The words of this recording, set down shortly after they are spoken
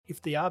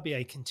if the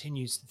RBA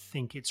continues to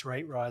think its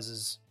rate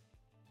rises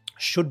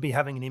should be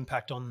having an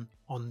impact on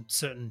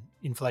certain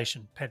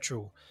inflation,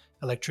 petrol,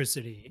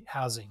 electricity,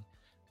 housing,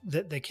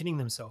 that they're kidding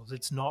themselves.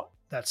 It's not.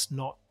 That's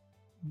not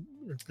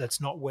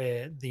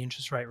where the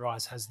interest rate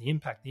rise has the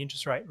impact. The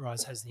interest rate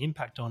rise has the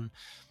impact on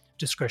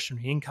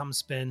discretionary income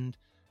spend,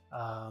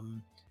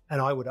 and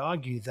I would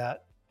argue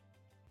that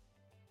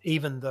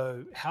even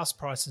though house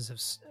prices have,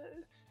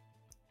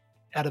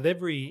 out of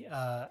every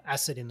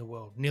asset in the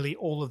world, nearly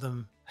all of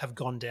them have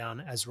gone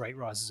down as rate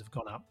rises have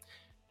gone up,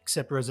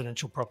 except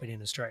residential property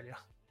in Australia.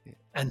 Yeah.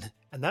 And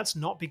that's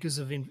not because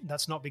of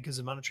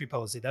monetary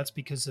policy. That's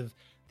because of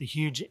the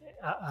huge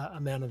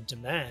amount of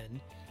demand.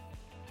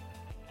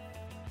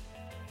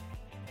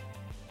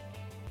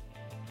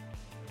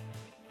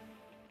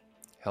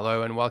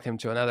 Hello and welcome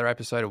to another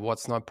episode of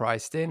What's Not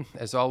Priced In.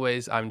 As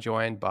always, I'm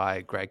joined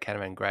by Greg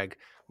Kahneman. Greg,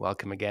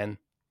 welcome again.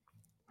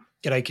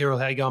 G'day, Kirill.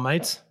 How you going,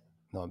 mates?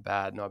 Not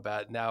bad.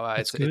 Now,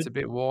 it's a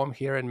bit warm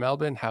here in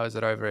Melbourne. How is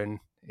it over in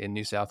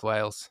New South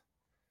Wales?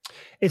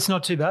 It's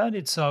not too bad.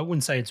 It's I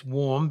wouldn't say it's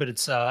warm, but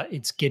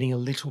it's getting a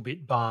little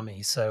bit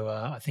balmy. So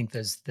I think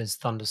there's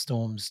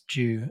thunderstorms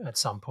due at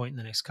some point in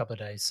the next couple of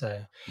days.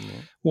 So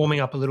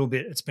warming up a little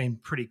bit. It's been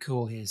pretty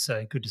cool here.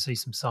 So good to see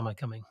some summer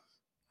coming.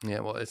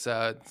 Yeah, well, it's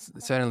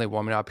certainly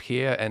warming up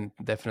here and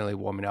definitely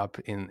warming up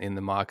in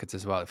the markets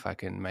as well, if I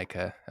can make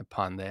a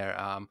pun there.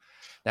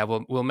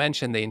 Now, we'll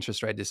mention the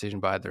interest rate decision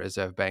by the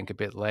Reserve Bank a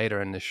bit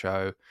later in the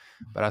show,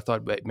 but I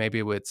thought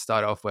maybe we'd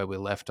start off where we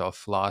left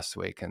off last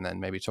week and then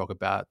maybe talk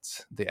about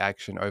the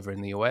action over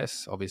in the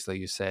US. Obviously,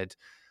 you said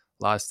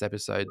last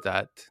episode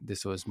that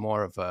this was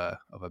more of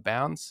a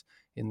bounce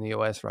in the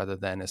US rather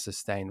than a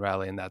sustained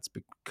rally, and that's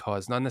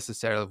because not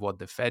necessarily of what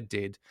the Fed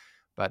did,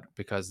 but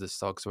because the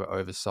stocks were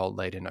oversold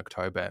late in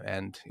October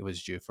and it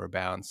was due for a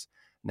bounce.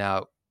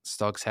 Now,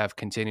 stocks have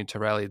continued to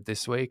rally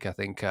this week. I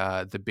think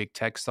the big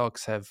tech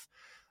stocks have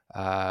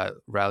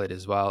rallied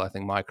as well. I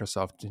think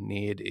Microsoft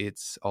neared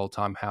its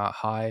all-time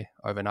high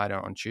overnight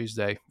on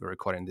Tuesday. We're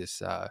recording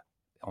this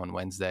on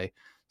Wednesday.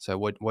 So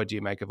what do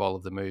you make of all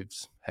of the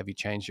moves? Have you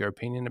changed your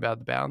opinion about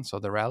the bounce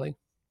or the rally?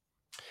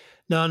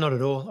 No, not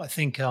at all. I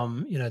think,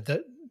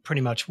 that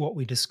pretty much what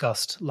we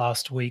discussed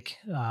last week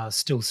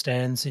still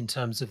stands in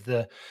terms of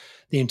the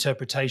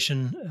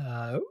interpretation.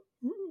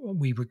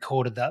 We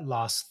recorded that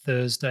last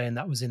Thursday, and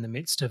that was in the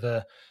midst of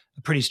a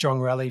pretty strong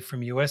rally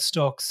from US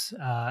stocks.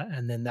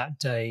 And then that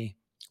day,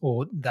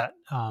 or that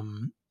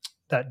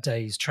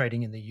day's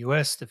trading in the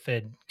US, the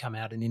Fed come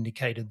out and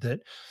indicated that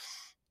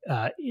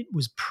it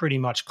was pretty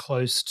much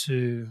close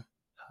to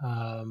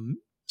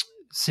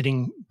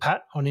sitting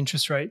pat on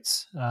interest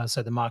rates.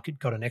 So the market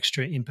got an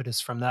extra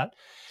impetus from that.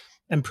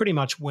 And pretty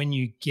much when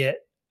you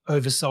get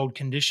oversold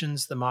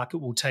conditions, the market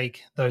will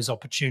take those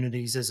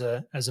opportunities as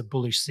a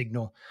bullish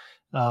signal.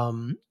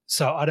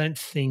 So I don't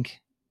think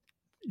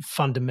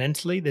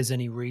fundamentally there's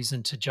any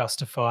reason to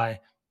justify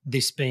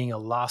this being a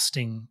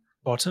lasting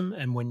bottom.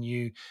 And when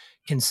you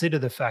consider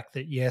the fact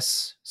that,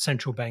 yes,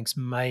 central banks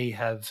may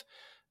have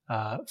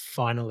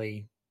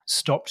finally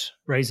stopped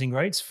raising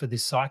rates for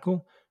this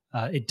cycle,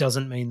 it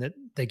doesn't mean that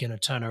they're going to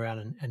turn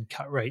around and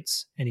cut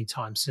rates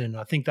anytime soon.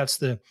 I think that's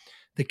the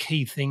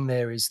key thing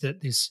there, is that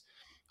this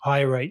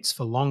higher rates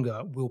for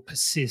longer will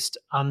persist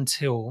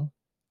until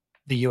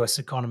the US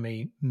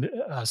economy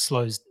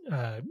slows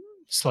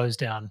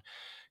down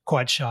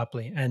quite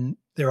sharply. And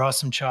there are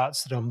some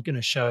charts that I'm going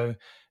to show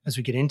as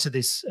we get into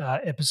this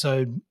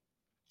episode,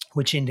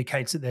 which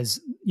indicates that there's,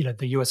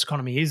 the US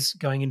economy is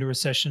going into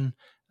recession,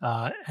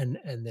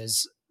 and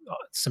there's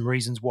some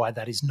reasons why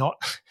that is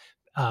not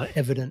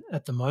evident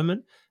at the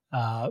moment.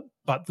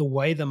 But the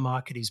way the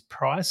market is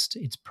priced,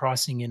 it's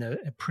pricing in a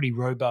pretty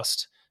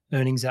robust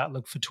earnings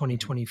outlook for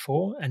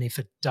 2024. And if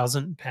it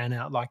doesn't pan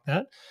out like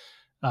that,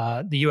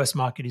 the US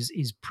market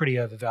is pretty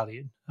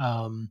overvalued.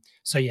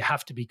 So you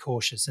have to be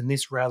cautious. And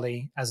this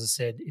rally, as I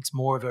said, it's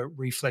more of a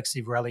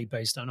reflexive rally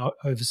based on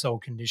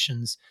oversold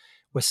conditions.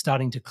 We're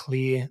starting to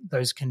clear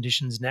those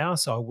conditions now.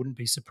 So I wouldn't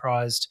be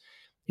surprised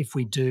if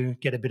we do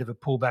get a bit of a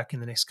pullback in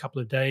the next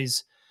couple of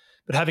days.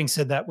 But having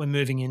said that, we're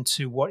moving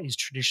into what is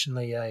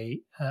traditionally a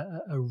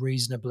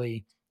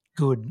reasonably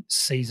good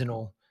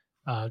seasonal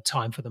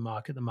time for the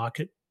market. The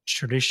market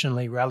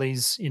traditionally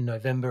rallies in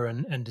November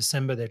and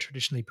December. They're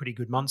traditionally pretty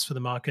good months for the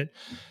market.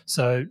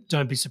 So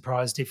don't be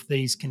surprised if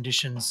these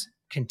conditions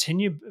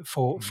continue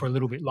for a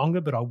little bit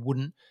longer, but I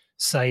wouldn't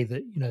say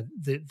that,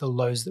 the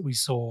lows that we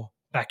saw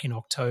back in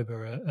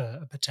October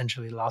are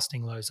potentially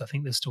lasting lows. I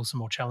think there's still some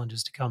more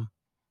challenges to come.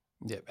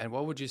 Yeah, and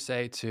what would you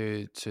say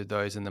to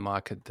those in the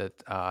market that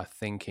are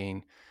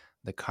thinking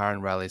the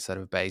current rally is sort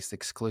of based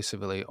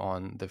exclusively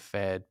on the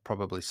Fed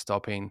probably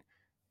stopping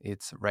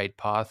its rate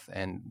path,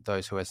 and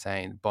those who are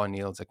saying bond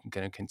yields are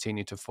going to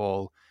continue to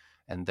fall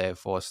and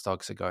therefore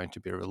stocks are going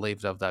to be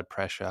relieved of that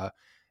pressure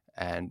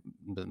and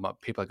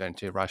people are going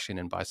to rush in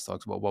and buy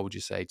stocks? What would you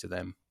say to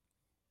them?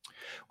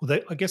 Well,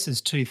 I guess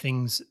there's two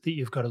things that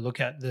you've got to look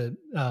at.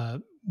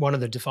 One of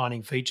the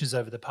defining features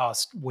over the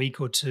past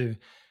week or two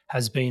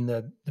has been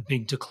the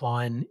big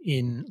decline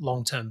in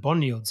long-term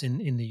bond yields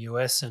in the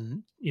US,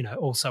 and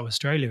also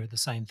Australia. The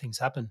same things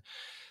happen.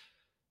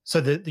 So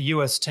the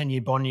US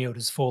 10-year bond yield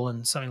has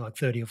fallen something like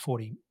 30 or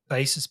 40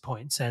 basis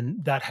points,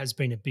 and that has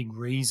been a big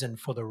reason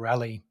for the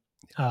rally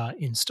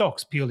in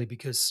stocks, purely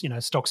because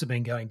stocks have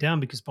been going down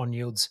because bond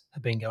yields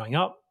have been going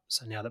up.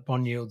 So now that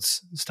bond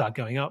yields start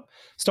going up,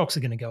 stocks are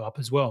going to go up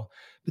as well.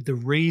 But the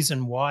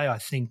reason why I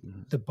think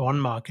Mhm. the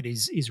bond market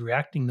is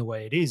reacting the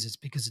way it is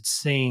because it's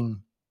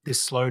seeing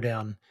this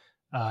slowdown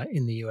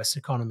in the US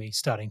economy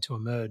starting to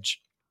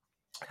emerge.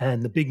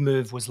 And the big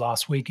move was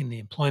last week in the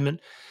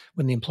employment.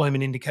 When the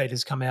employment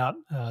indicators come out,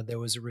 there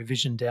was a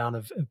revision down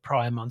of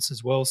prior months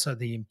as well. So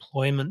the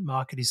employment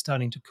market is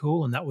starting to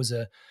cool, and that was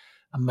a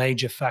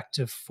major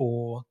factor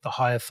for the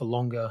higher for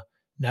longer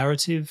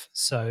narrative.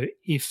 So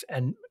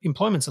and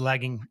employment's a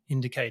lagging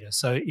indicator.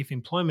 So if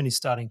employment is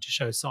starting to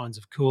show signs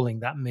of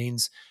cooling, that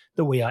means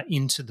that we are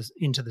into the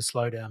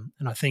slowdown.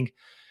 And I think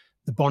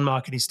the bond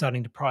market is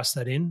starting to price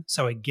that in.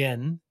 So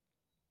again,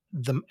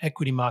 the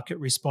equity market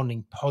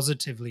responding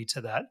positively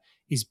to that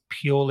is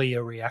purely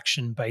a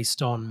reaction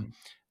based on Mhm.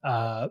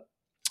 uh,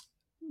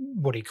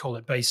 what do you call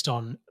it? Based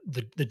on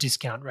the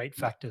discount rate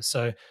Yeah. factor.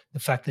 So the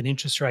fact that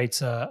interest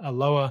rates are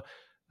lower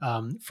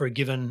for a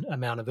given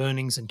amount of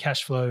earnings and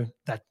cash flow,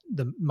 that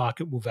the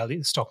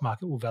stock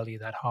market will value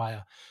that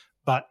higher.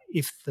 But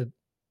if the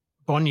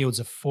bond yields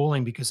are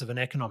falling because of an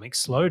economic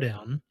Mhm.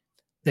 slowdown,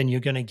 then you're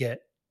going to get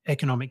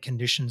economic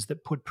conditions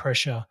that put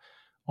pressure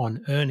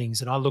on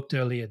earnings. And I looked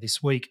earlier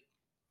this week,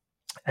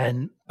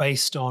 and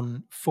based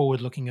on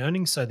forward-looking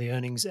earnings, so the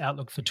earnings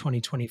outlook for Mhm.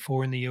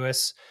 2024 in the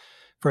US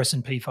for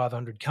S&P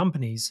 500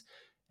 companies,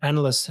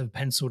 analysts have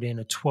penciled in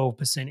a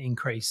 12%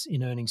 increase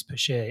in earnings per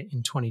share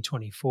in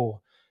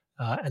 2024.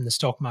 And the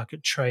stock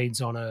market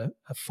trades on a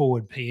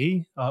forward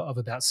PE of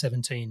about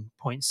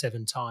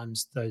 17.7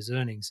 times those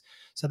earnings.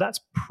 So that's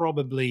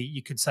probably,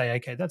 you could say,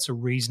 okay, that's a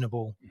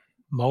reasonable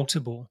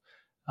multiple.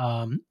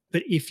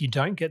 But if you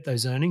don't get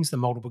those earnings, the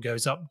multiple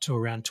goes up to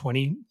around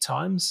 20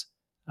 times.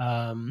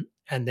 And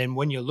then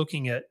when you're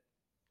looking at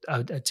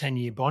a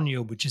 10-year bond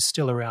yield, which is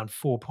still around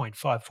 4.5,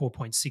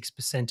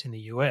 4.6% in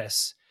the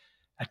US,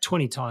 at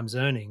 20 times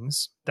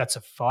earnings, that's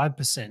a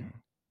 5%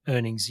 Mhm.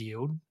 earnings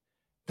yield.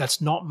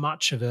 That's not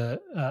much of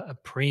a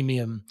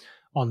premium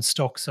on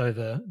stocks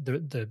over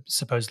the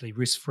supposedly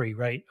risk-free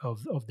rate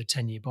of the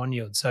 10-year bond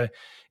yield. So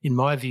in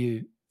my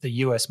view, the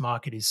US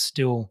market is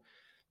still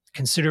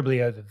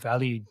considerably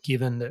overvalued,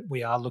 given that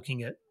we are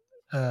looking at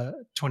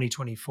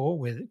 2024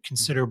 with Mhm.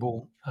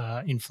 considerable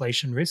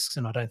inflation risks,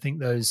 and I don't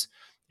think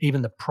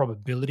even the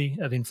probability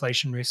of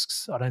inflation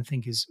risks, I don't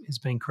think is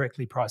being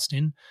correctly priced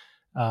in.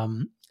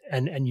 Um,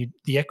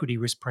 the equity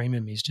risk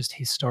premium is just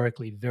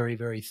historically very,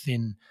 very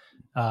thin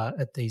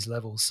at these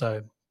levels.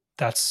 So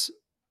that's,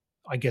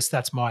 I guess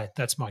that's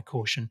my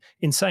caution.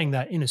 In saying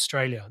that, in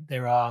Australia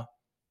there are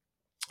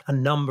a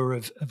number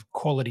of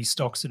quality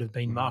stocks that have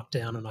been Mhm. marked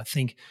down. And I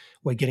think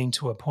we're getting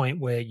to a point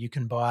where you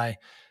can buy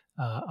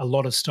a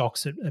lot of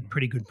stocks at Mhm.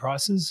 pretty good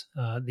prices.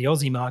 The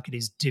Aussie market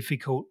is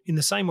difficult in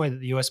the same way that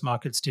the US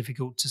market's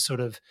difficult to sort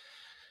of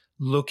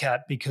look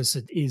at because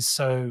it is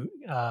so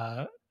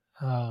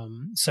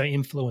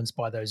influenced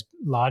by those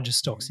larger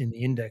stocks Mhm. in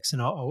the index.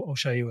 And I'll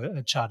show you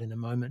a chart in a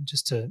moment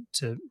just to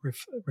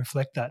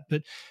reflect that.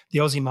 But the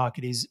Aussie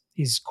market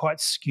is quite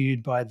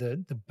skewed by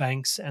the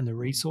banks and the Mhm.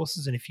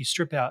 resources. And if you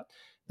strip out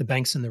the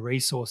banks and the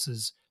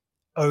resources,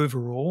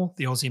 overall,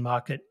 the Aussie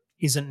market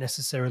isn't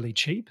necessarily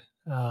cheap.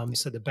 Yeah.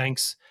 So the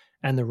banks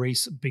and the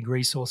big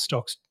resource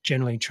stocks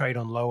generally trade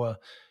on lower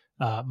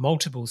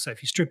multiples. So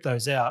if you strip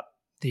those out,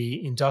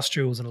 the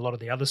industrials and a lot of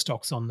the other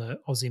stocks on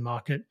the Aussie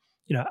market,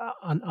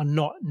 are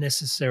not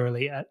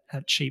necessarily at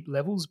cheap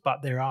levels,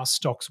 but there are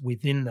stocks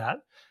within that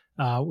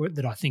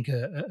that I think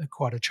are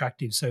quite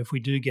attractive. So if we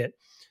do get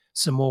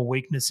some more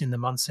weakness in the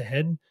months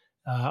ahead,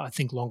 I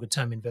think longer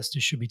term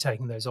investors should be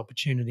taking those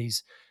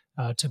opportunities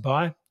to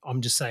buy.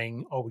 I'm just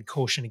saying I would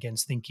caution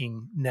against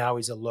thinking now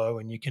is a low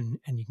and you can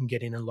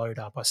get in and load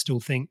up. I still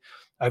think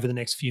over the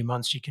next few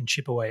months you can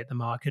chip away at the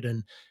market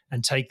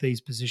and take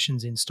these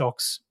positions in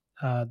stocks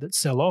that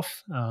sell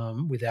off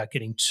without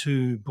getting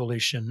too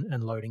bullish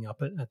and loading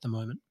up at the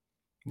moment.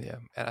 Yeah,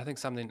 and I think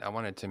something I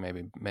wanted to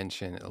maybe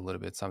mention a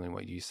little bit, something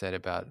what you said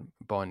about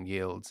bond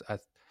yields.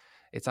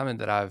 It's something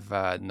that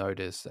I've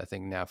noticed, I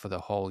think, now for the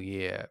whole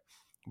year,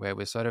 where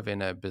we're sort of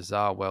in a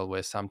bizarre world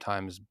where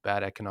sometimes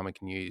bad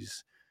economic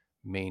news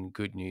mean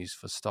good news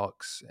for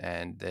stocks,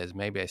 and there's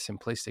maybe a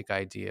simplistic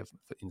idea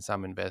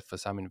for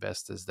some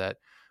investors that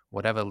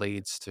whatever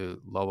leads to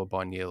lower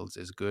bond yields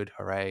is good,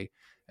 hooray,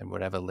 and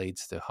whatever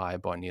leads to higher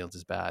bond yields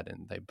is bad,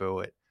 and they boo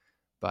it.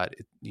 But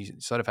you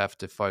sort of have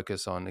to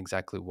focus on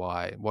exactly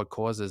what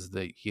causes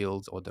the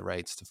yields or the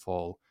rates to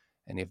fall.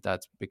 And if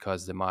that's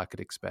because the market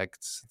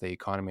expects the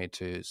economy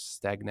to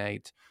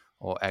stagnate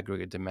or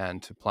aggregate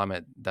demand to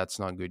plummet, that's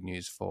not good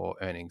news for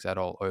earnings at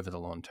all over the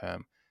long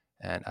term.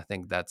 And I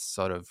think that's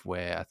sort of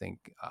where I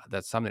think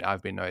that's something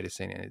I've been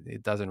noticing, and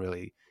it doesn't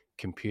really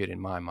compute in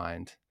my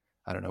mind.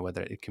 I don't know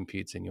whether it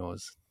computes in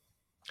yours.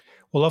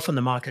 Well, often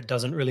the market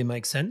doesn't really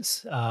make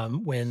sense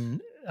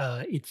when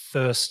it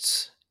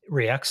first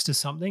reacts to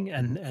something,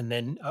 Hmm. and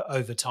then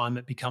over time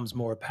it becomes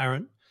more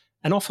apparent.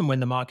 And often when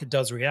the market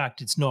does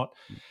react, it's not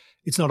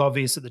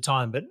obvious at the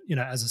time, but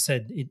as I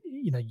said,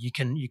 you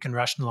can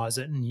rationalize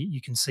it, and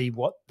you can see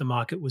what the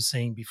market was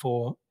seeing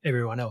before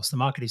everyone else. The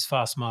market is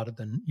far smarter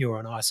than you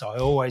or I, so I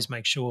always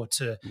make sure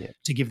to Yeah.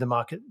 to give the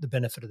market the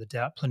benefit of the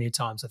doubt plenty of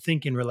times. I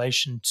think in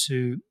relation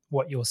to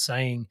what you're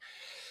saying,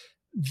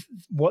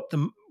 what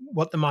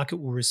the market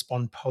will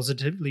respond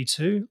positively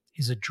to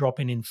is a drop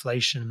in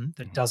inflation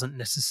that Hmm. doesn't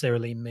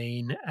necessarily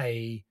mean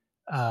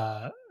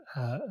uh,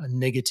 a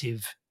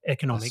negative A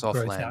economic soft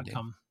growth landing.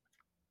 outcome.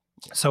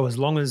 Yeah. So as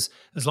long as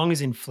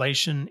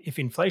if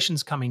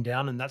inflation's coming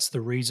down, and that's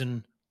the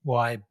reason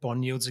why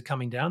bond yields are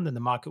coming down, then the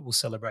market will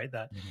celebrate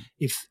that. Hmm.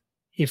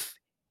 If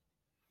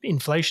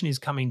inflation is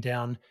coming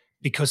down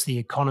because the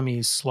economy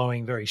is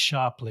slowing very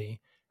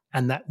sharply,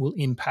 and that will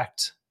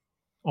impact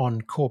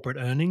on corporate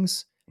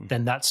earnings, Hmm.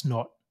 then that's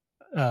not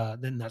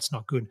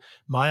good.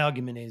 My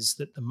argument is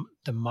that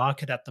the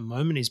market at the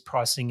moment is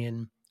pricing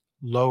in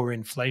lower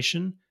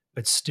inflation,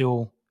 but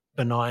still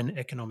benign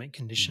economic Hmm.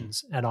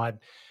 conditions, and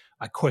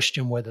I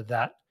question whether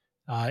that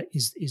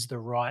is the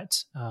right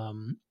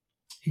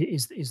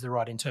is the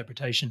right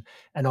interpretation.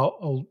 And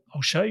I'll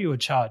show you a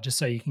chart just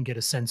so you can get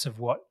a sense of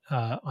what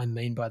I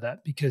mean by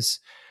that, because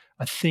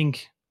I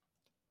think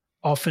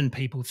often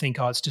people think,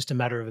 oh, it's just a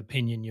matter of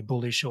opinion. You're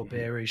bullish or Hmm.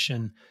 bearish,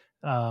 and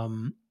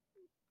um,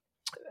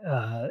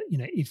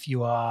 if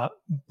you are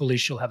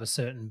bullish, you'll have a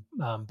certain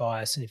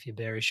bias, and if you're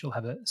bearish, you'll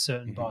have a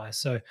certain Hmm. bias.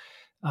 So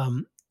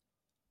um,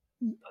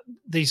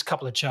 these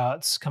couple of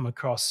charts come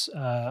across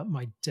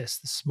my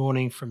desk this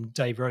morning from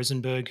Dave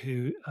Rosenberg,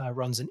 who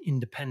runs an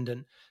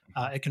independent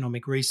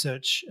economic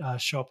research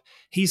shop.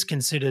 He's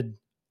considered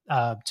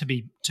to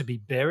be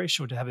bearish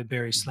or to have a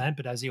bearish Hmm. slant,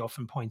 but as he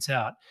often points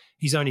out,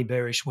 he's only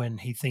bearish when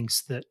he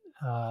thinks that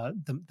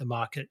the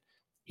market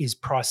is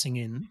pricing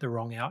in the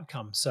wrong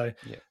outcome. So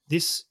Yeah.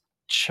 this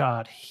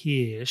chart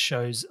here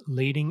shows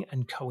leading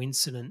and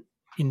coincident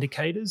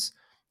indicators,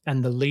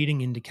 and the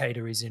leading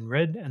indicator is in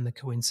red and the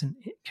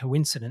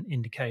coincident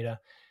indicator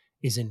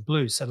is in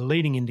blue. So the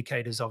leading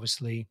indicators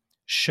obviously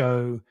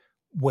show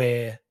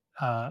where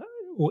uh,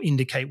 or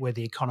indicate where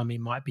the economy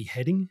might be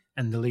heading,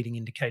 and the leading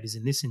indicators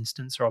in this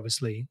instance are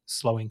obviously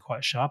slowing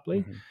quite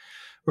sharply. Hmm.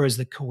 Whereas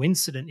the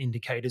coincident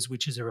indicators,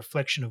 which is a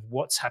reflection of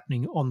what's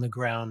happening on the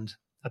ground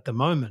at the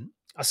moment,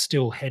 are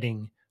still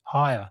heading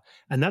higher.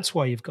 And that's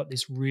why you've got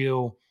this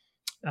real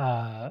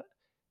uh,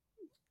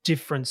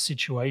 different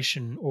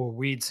situation or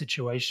weird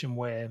situation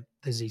where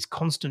there's these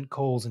constant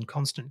calls and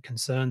constant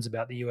concerns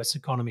about the US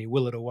economy.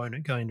 Will it or won't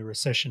it go into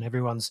recession?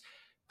 Everyone's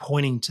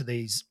pointing to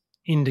these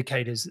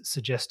indicators that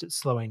suggest it's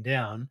slowing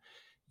down,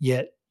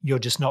 yet you're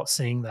just not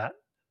seeing that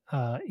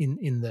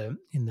in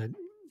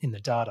the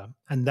data.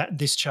 And that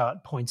this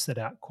chart points that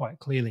out quite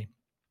clearly.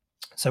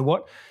 So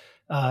what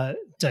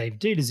Dave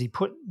did is he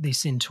put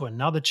this into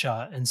another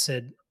chart and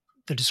said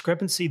the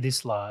discrepancy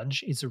this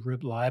large is a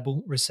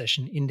reliable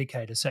recession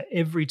indicator. So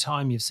every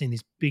time you've seen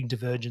this big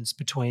divergence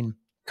between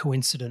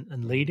coincident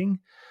and Hmm. leading,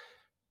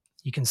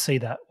 you can see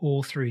that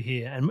all through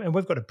here. And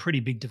we've got a pretty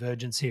big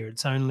divergence here.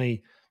 It's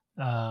only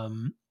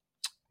um,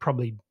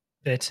 probably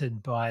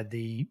bettered by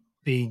the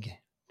big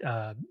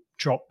uh,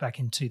 drop back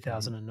in Hmm.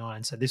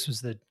 2009. So this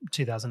was the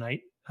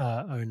 2008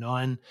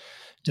 09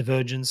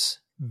 divergence,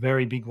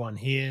 very big one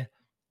here.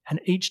 And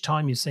each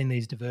time you've seen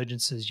these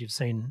divergences, you've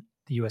seen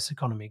the US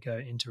economy go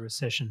into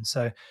recession.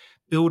 So,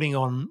 building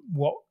on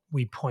what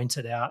we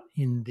pointed out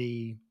in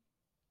the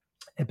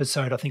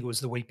episode, I think it was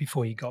the week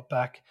before you got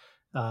back,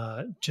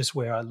 just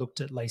where I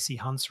looked at Lacey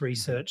Hunt's Hmm.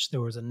 research,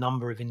 there was a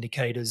number of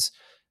indicators,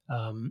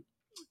 um,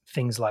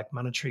 things like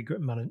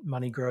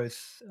money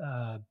growth,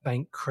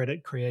 bank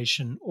credit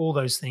creation, all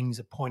those things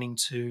are pointing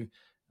to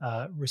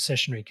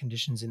recessionary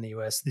conditions in the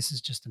US. This is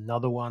just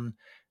another one.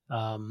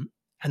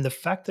 And the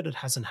fact that it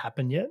hasn't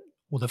happened yet,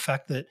 or the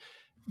fact that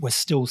we're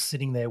still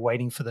sitting there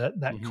waiting for that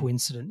Hmm.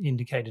 coincident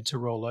indicator to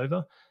roll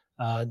over,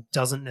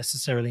 doesn't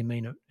necessarily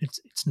mean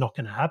it's not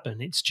going to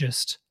happen. It's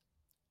just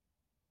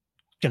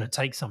going to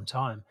take some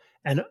time.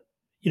 And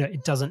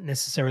it doesn't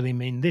necessarily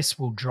mean this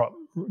will drop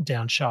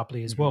down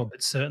sharply as Hmm. well,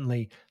 but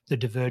certainly the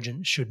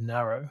divergence should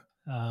narrow.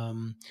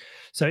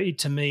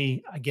 To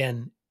me,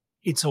 again,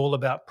 it's all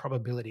about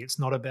probability. It's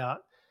not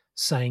about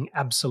saying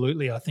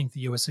absolutely, I think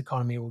the US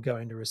economy will go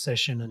into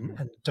recession, and, Hmm.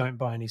 and don't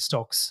buy any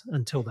stocks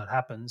until that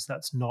happens.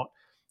 That's not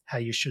how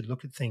you should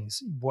look at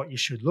things. What you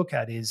should look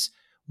at is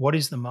what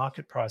is the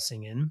market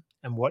pricing in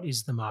and what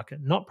is the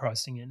market not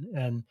pricing in.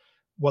 And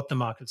what the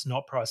market's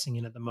not pricing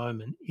in at the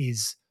moment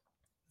is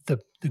the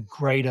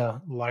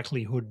greater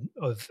likelihood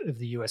of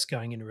the US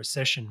going into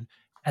recession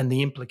and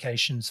the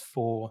implications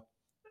for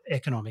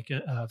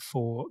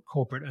for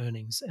corporate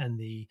earnings, and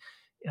the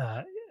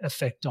uh,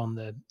 effect on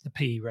the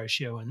PE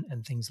ratio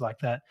and things like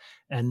that.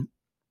 And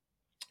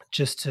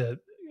just to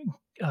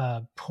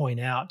point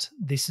out,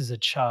 this is a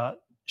chart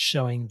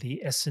showing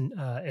the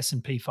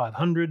S&P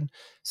 500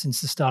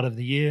 since the start of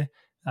the year.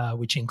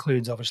 which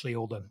includes obviously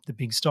all the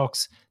big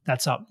stocks,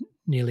 that's up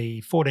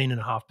nearly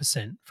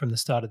 14.5% from the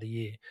start of the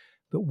year.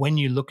 But when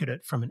you look at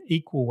it from an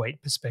equal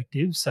weight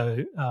perspective,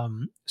 so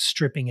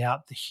stripping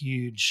out the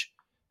huge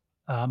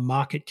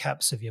market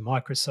caps of your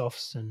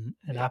Microsofts and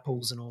Yeah.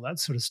 Apples and all that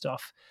sort of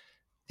stuff,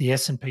 the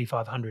S&P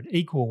 500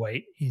 equal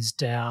weight is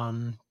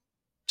down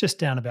just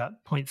down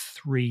about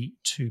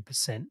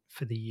 0.32%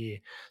 for the year.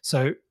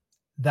 So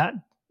that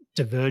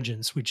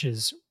divergence, which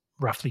is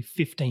roughly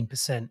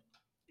 15%,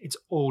 it's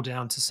all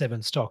down to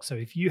 7 stocks. So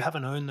if you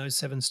haven't owned those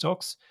 7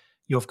 stocks,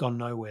 you've gone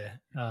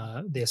nowhere.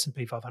 The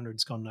S&P 500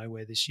 has gone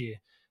nowhere this year.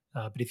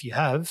 But if you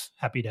have,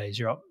 happy days,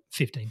 you're up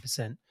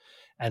 15%.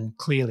 And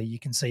clearly you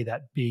can see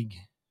that big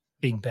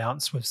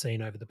bounce we've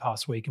seen over the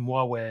past week. And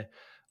while we're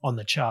on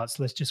the charts,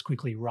 let's just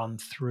quickly run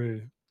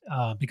through,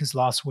 because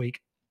last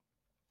week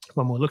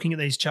when we're looking at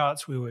these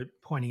charts, we were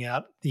pointing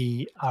out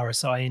the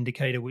RSI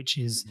indicator, which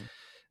is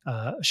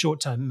Mm-hmm. a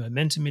short-term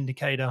momentum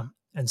indicator,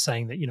 and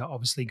saying that,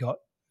 obviously got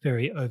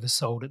very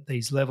oversold at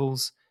these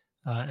levels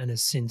and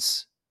has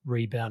since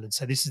rebounded.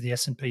 So this is the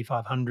S&P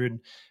 500.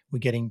 We're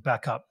getting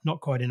back up,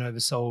 not quite in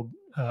overbought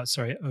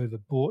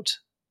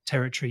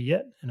territory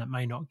yet, and it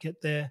may not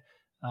get there,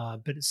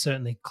 but it's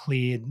certainly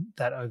cleared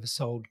that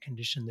oversold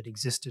condition that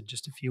existed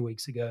just a few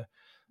weeks ago.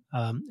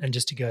 And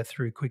just to go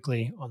through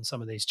quickly on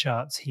some of these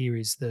charts, here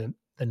is the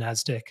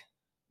NASDAQ,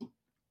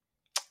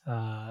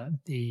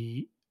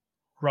 the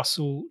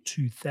Russell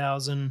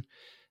 2000.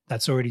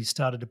 That's already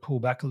started to pull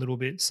back a little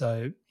bit.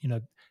 So,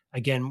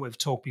 again, we've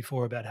talked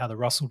before about how the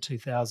Russell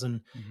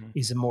 2000 Mm-hmm.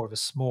 is more of a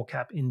small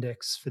cap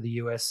index for the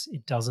US.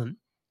 It doesn't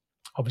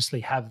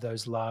obviously have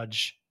those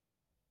large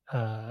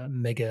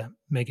mega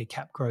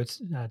cap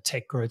growth,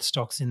 tech growth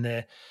stocks in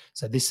there.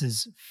 So this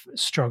is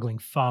struggling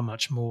far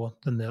much more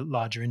than the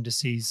larger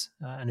indices,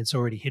 and it's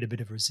already hit a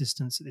bit of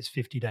resistance at this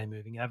 50-day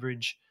moving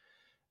average.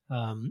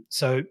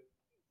 So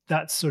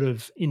that sort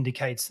of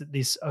indicates that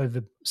this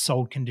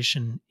oversold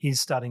condition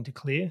is starting to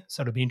clear.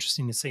 So it'll be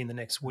interesting to see in the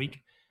next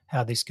week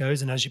how this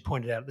goes. And as you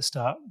pointed out at the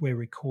start, we're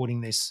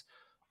recording this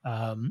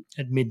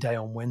at midday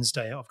on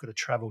Wednesday. I've got to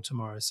travel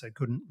tomorrow, so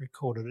couldn't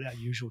record it at our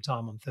usual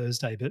time on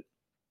Thursday. But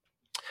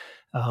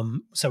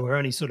so we're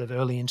only sort of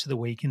early into the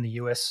week in the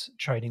US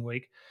trading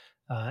week.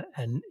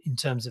 And in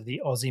terms of the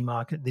Aussie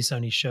market, this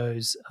only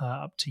shows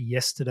up to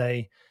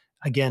yesterday.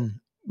 Again,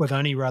 we've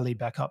only rallied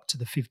back up to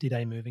the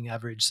 50-day moving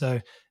average.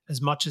 So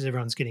as much as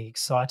everyone's getting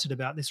excited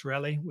about this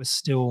rally, we're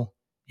still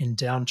in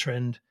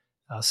downtrend,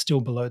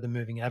 still below the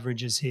moving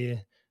averages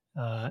here.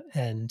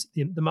 And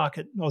the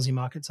Aussie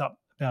market's up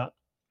about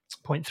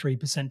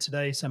 0.3%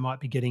 today, so might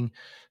be getting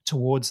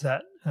towards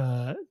that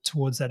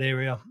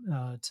area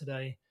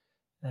today.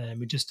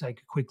 And we just take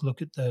a quick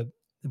look at the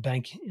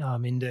bank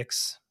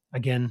index.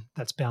 Again,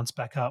 that's bounced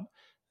back up,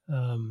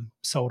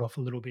 sold off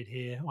a little bit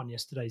here on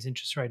yesterday's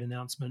interest rate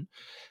announcement.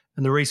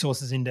 And the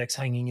resources index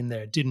hanging in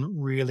there didn't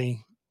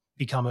really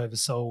become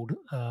oversold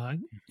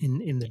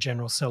in the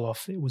general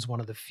sell-off. It was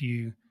one of the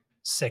few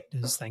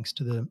sectors, thanks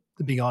to the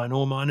big iron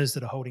ore miners,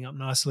 that are holding up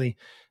nicely.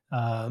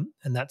 And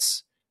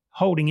that's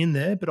holding in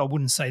there, but I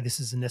wouldn't say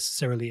this is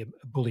necessarily a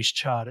bullish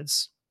chart.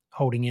 It's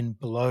holding in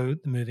below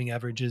the moving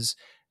averages.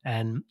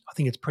 And I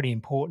think it's pretty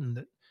important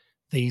that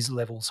these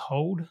levels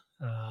hold.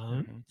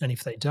 And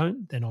if they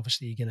don't, then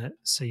obviously you're going to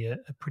see a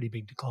pretty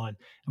big decline.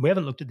 And we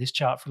haven't looked at this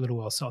chart for a little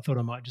while, so I thought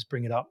I might just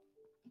bring it up.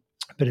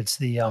 But it's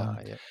the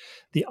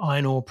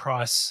iron ore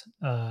price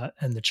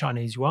and the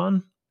Chinese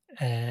yuan.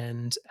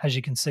 And as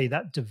you can see,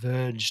 that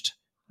diverged.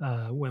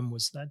 When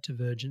was that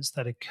divergence?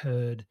 That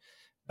occurred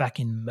back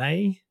in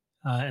May.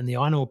 And the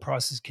iron ore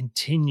prices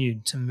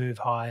continued to move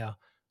higher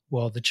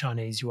while the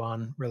Chinese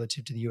yuan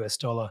relative to the US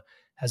dollar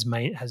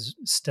has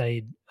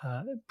stayed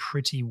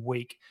pretty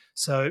weak.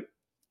 So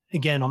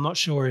again, I'm not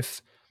sure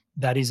if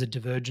that is a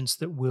divergence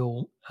that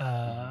will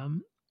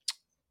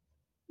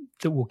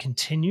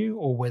continue,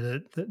 or whether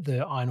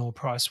the iron ore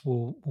price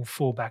will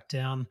fall back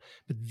down.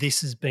 But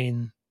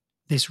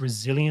this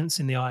resilience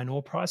in the iron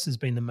ore price has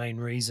been the main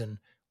reason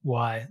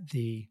why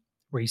the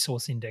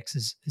resource index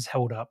is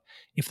held up.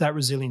 If that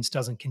resilience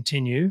doesn't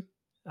continue,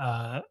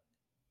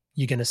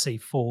 you're going to see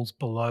falls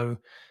below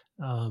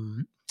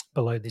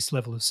this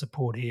level of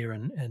support here,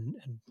 and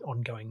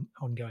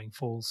ongoing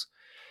falls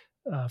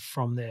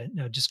from there.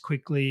 Now, just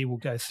quickly, we'll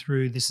go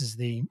through. This is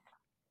the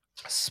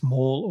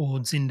small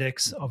ords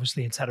index.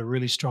 Obviously, it's had a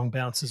really strong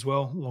bounce as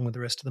well, along with the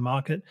rest of the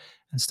market,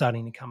 and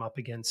starting to come up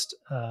against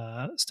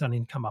a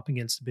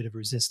bit of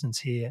resistance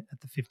here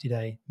at the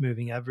 50-day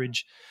moving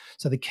average.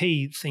 So the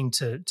key thing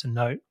to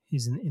note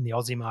is in the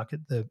Aussie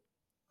market, the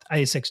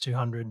ASX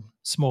 200,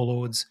 small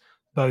ords,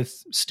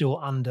 both still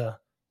under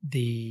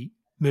the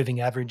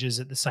moving averages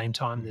at the same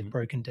time. They've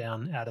broken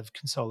down out of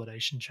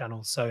consolidation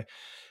channels. So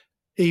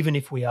even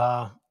if we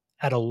are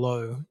at a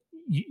low,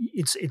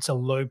 it's a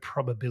low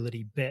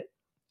probability bet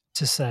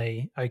to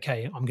say,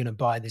 okay, I'm going to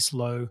buy this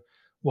low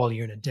while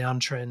you're in a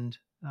downtrend.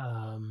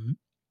 And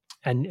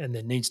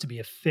there needs to be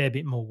a fair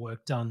bit more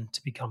work done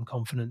to become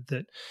confident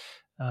that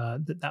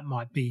that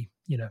might be,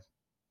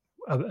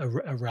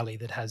 a rally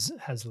that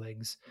has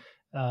legs.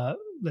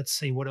 Let's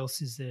see what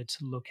else is there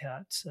to look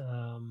at.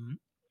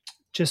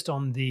 Just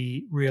on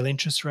the real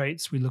interest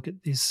rates, we look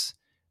at this.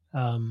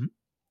 Um,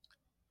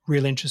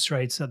 Real interest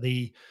rates are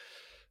this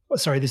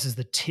is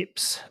the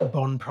TIPS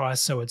bond price.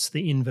 So it's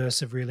the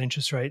inverse of real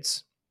interest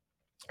rates.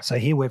 So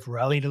here we've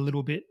rallied a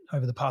little bit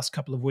over the past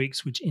couple of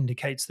weeks, which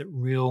indicates that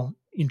real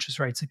interest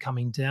rates are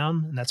coming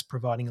down, and that's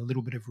providing a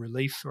little bit of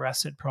relief for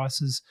asset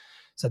prices.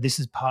 So this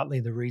is partly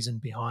the reason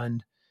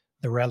behind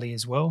the rally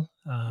as well.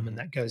 And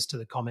that goes to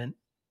the comment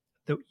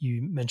that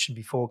you mentioned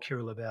before,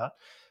 Kirill, about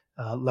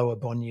lower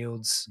bond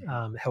yields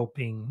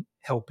helping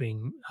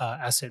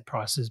asset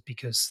prices,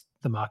 because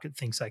the market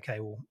thinks, okay,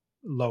 well,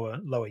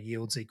 lower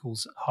yields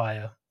equals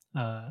higher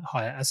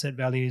asset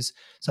values.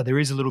 So there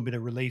is a little bit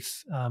of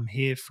relief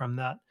here from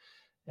that,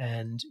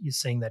 and you're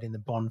seeing that in the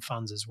bond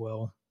funds as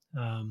well.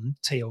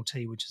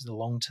 TLT, which is the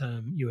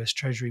long-term US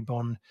Treasury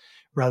bond,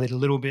 rallied a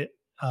little bit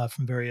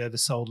from very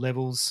oversold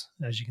levels.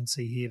 As you can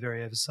see here,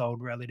 very oversold,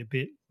 rallied a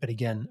bit, but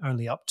again,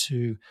 only up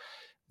to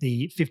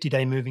the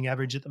 50-day moving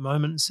average at the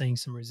moment, seeing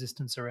some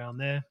resistance around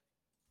there.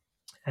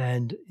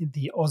 And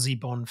the Aussie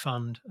bond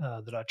fund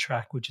that I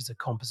track, which is a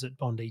composite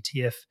bond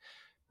ETF,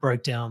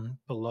 broke down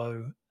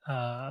below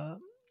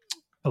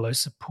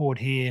support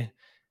here,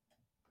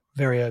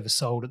 very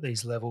oversold at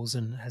these levels,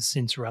 and has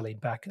since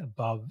rallied back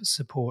above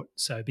support.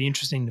 So it'd be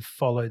interesting to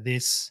follow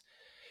this.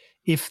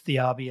 If the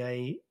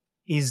RBA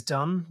is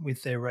done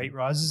with their rate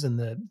rises, and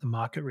the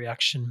market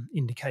reaction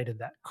indicated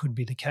that could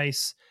be the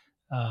case,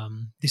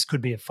 this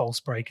could be a false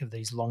break of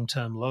these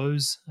long-term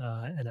lows,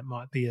 and it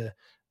might be a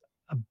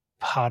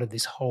part of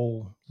this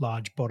whole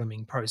large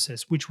bottoming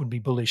process, which would be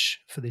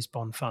bullish for this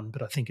bond fund.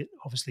 But I think it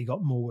obviously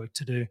got more work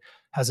to do.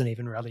 Hasn't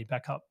even rallied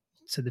back up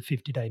to the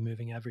 50-day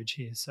moving average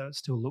here, so it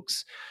still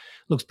looks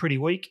pretty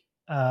weak.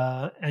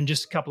 And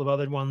just a couple of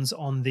other ones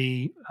on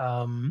the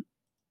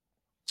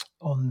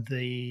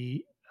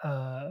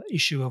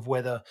issue of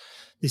whether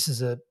this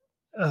is a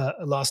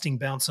lasting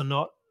bounce or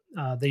not.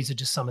 These are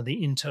just some of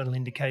the internal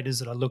indicators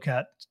that I look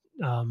at.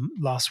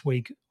 Last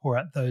week, or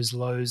at those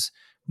lows,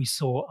 we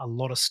saw a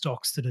lot of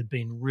stocks that had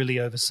been really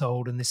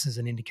oversold, and this is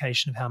an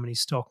indication of how many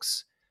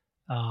stocks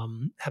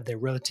have their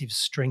relative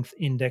strength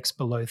index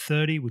below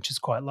 30, which is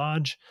quite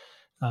large.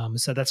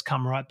 So that's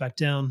come right back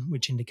down,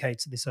 which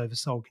indicates that this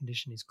oversold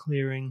condition is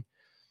clearing.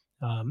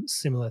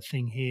 Similar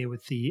thing here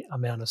with the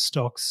amount of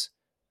stocks,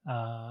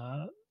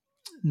 amount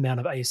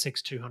of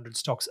ASX 200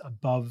 stocks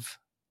above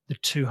the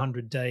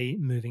 200-day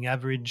moving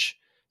average.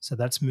 So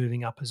that's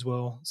moving up as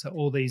well. So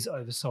all these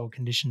oversold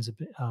conditions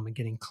are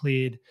getting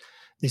cleared.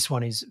 This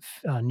one is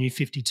new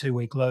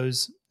 52-week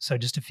lows. So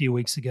just a few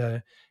weeks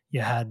ago,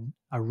 you had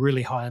a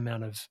really high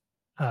amount of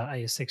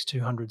ASX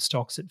 200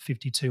 stocks at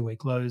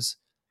 52-week lows.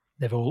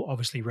 They've all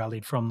obviously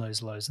rallied from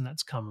those lows, and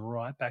that's come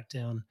right back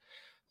down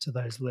to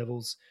those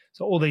levels.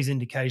 So all these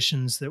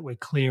indications that we're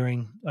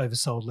clearing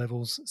oversold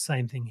levels.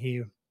 Same thing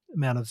here,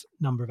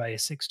 number of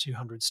ASX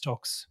 200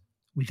 stocks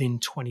within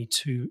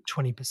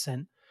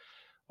 20%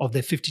 of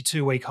their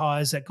 52-week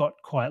highs. That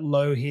got quite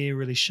low here,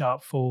 really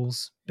sharp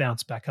falls,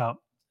 bounce back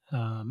up.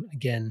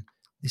 Again,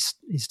 this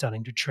is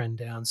starting to trend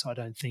down, so I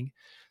don't think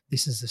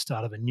this is the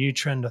start of a new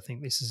trend. I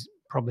think this is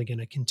probably going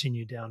to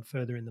continue down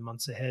further in the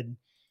months ahead.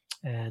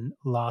 And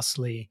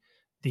lastly,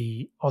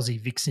 the Aussie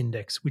VIX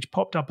index, which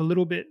popped up a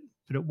little bit,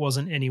 but it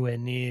wasn't anywhere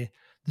near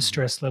the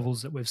stress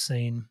levels that we've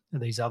seen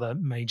at these other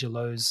major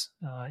lows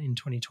in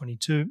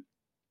 2022.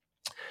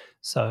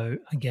 So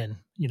again,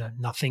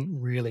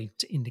 nothing really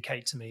to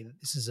indicate to me that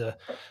this is a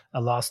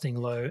lasting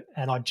low.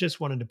 And I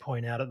just wanted to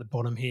point out at the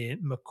bottom here,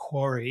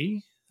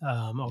 Macquarie.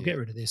 I'll get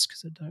rid of this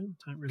because I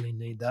don't really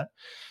need that.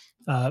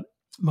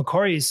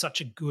 Macquarie is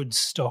such a good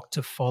stock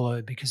to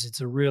follow because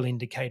it's a real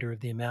indicator of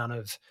the amount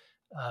of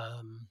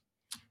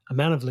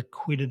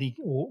liquidity,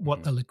 or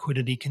what the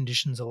liquidity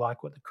conditions are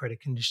like, what the credit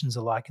conditions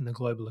are like in the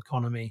global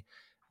economy.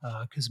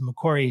 Because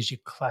Macquarie is your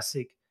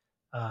classic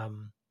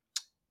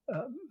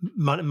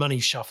money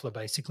shuffler.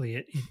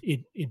 Basically,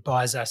 it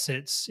buys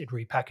assets, it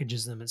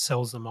repackages them, it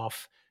sells them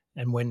off,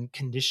 and when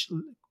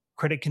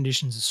credit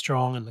conditions are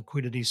strong and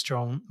liquidity is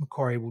strong,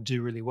 Macquarie will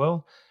do really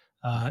well.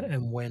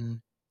 And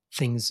when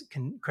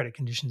credit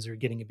conditions are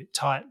getting a bit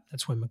tight,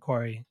 that's when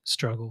Macquarie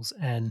struggles.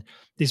 And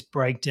this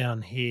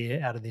breakdown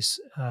here out of this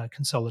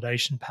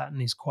consolidation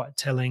pattern is quite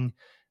telling.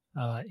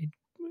 It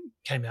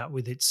came out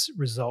with its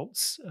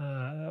results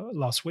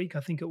last week,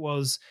 I think it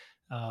was.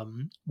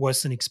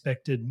 Worse than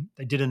expected.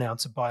 They did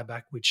announce a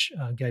buyback, which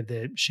gave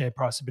their share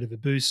price a bit of a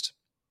boost.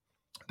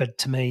 But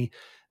to me,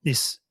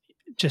 this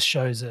just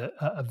shows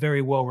a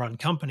very well-run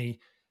company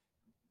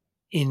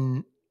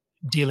in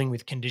dealing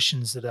with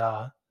conditions that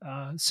are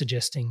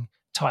suggesting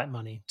tight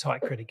money,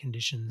 tight credit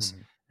conditions.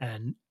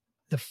 And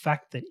the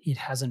fact that it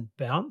hasn't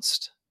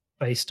bounced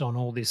based on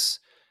all this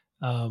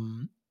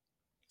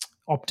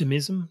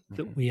optimism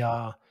that we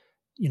are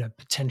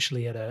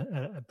potentially at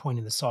a point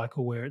in the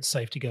cycle where it's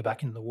safe to go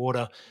back into the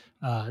water,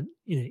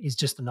 is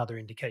just another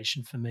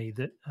indication for me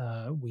that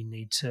we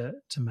need to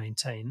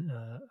maintain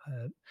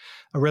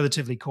a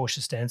relatively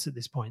cautious stance at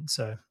this point.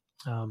 So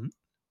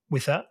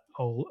with that,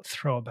 I'll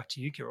throw it back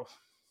to you, Kirill.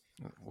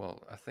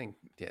 Well, I think,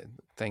 yeah,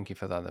 thank you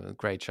for that. That was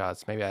great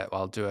charts. Maybe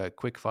I'll do a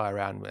quick fire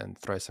round and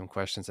throw some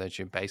questions at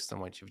you based on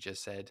what you've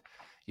just said.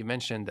 You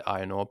mentioned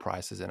iron ore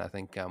prices, and I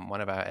think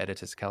one of our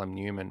editors, Callum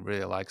Newman,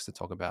 really likes to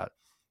talk about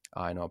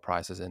iron ore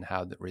prices and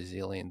how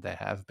resilient they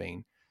have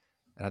been.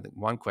 And I think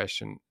one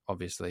question,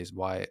 obviously, is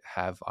why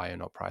have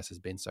iron ore prices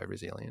been so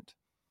resilient?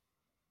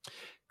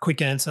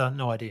 Quick answer: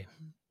 no idea.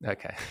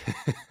 Okay.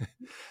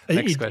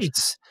 Next It, question.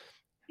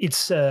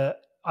 it's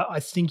I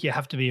think you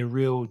have to be a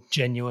real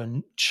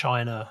genuine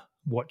China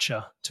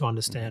watcher to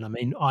Mhm, understand. I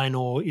mean, iron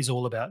ore is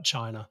all about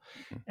China,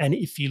 mhm, and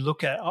if you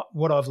look at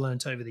what I've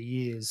learned over the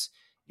years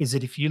is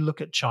that if you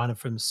look at China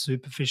from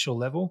superficial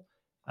level,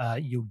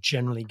 you'll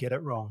generally get it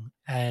wrong,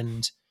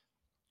 and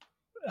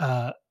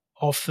uh,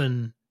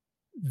 often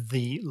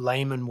the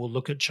layman will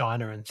look at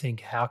China and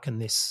think, how can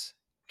this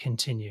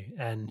continue?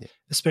 And yeah,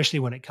 especially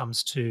when it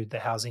comes to the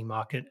housing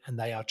market, and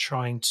they are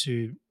trying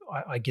to,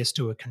 I guess,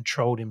 do a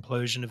controlled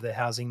implosion of their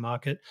housing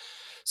market.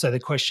 So the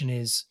question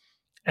is,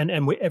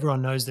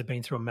 everyone knows they've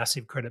been through a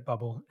massive credit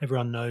bubble.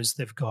 Everyone knows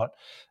they've got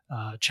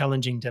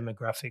challenging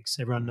demographics.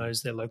 Everyone mhm,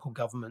 knows their local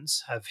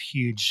governments have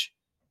huge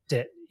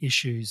debt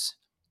issues.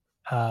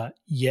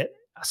 Yet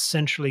a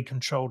centrally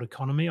controlled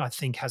economy, I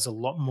think, has a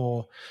lot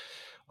more.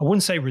 I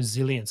wouldn't say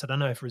resilience. I don't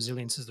know if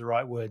resilience is the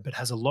right word, but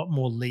has a lot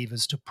more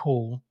levers to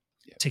pull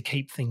yeah, to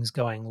keep things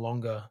going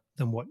longer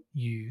than what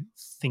you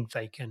think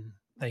they can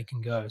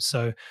go.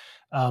 So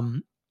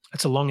um,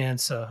 it's a long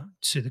answer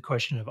to the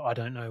question of I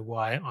don't know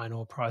why iron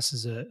ore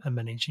prices are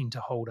managing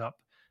to hold up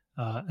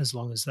as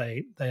long as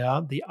they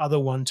are. The other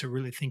one to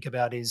really think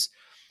about is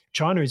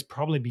China is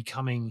probably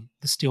becoming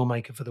the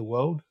steelmaker for the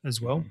world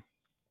as well. mhm,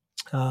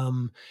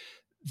 Um,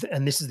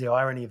 and this is the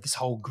irony of mhm, this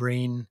whole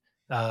green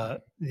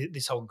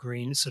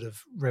sort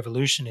of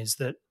revolution is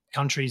that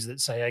countries that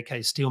say, okay,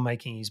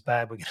 steelmaking is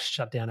bad, we're going to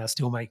shut down our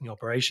steelmaking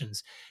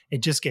operations, it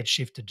just gets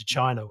shifted to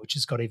China, which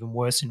has got even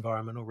worse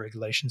environmental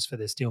regulations for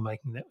their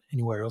steelmaking than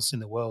anywhere else in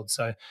the world.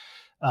 So,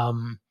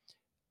 um,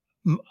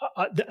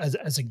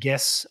 as a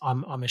guess,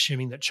 I'm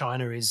assuming that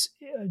China is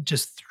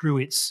just through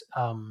its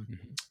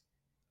mhm,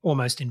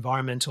 almost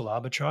environmental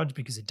arbitrage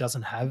because it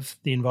doesn't have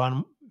the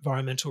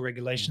environmental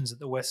mhm. regulations that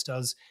the West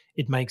does.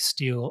 It makes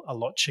steel a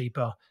lot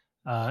cheaper,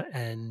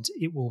 and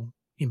it will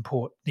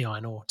import the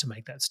iron ore to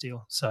make that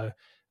steel. So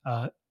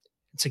uh,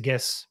 it's a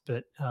guess,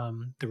 but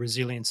the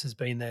resilience has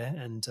been there,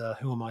 and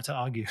who am I to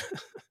argue?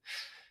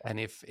 And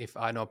if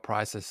iron ore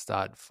prices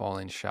start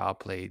falling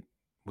sharply,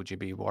 would you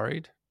be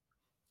worried?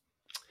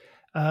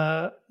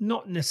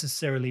 Not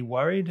necessarily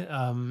worried.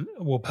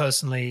 Well,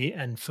 personally,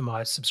 and for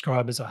my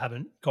subscribers, I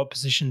haven't got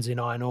positions in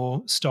iron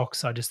ore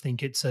stocks. I just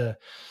think it's a,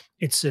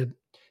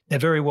 they're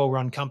very well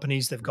run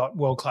companies. They've got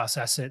world class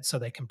assets, so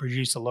they can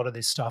produce a lot of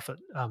this stuff at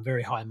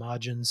very high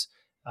margins.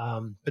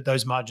 But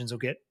those margins will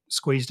get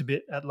squeezed a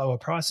bit at lower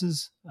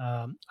prices.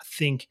 I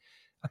think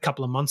a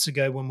couple of months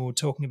ago when we were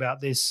talking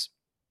about this,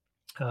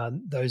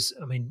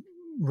 I mean,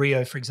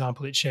 Rio, for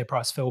example, its share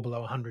price fell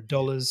below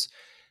Yeah, $100,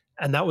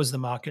 and that was the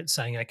market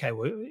saying, okay,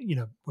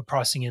 we're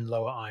pricing in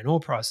lower iron ore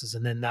prices,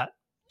 and then that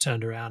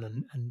turned around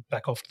and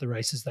back off to the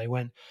races they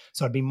went.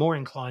 So I'd be more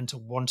inclined to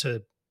want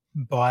to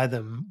buy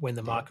them when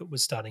the yeah, market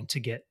was starting to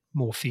get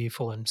more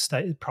fearful and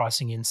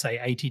pricing in, say,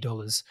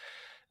 $80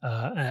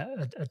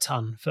 a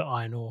ton for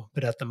iron ore.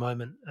 But at the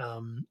moment,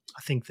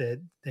 I think they're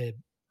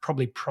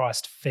probably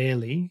priced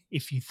fairly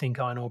if you think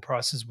iron ore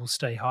prices will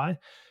stay high.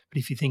 But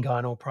if you think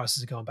iron ore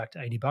prices are going back to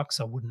 $80,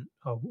 I wouldn't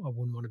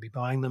want to be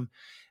buying them.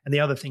 And the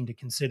other thing to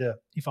consider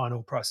if iron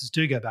ore prices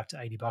do go back to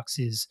 $80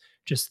 is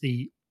just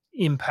the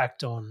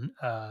impact on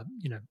I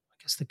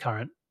guess the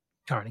current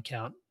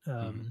account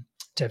mhm.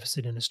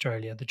 deficit in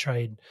Australia, the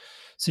trade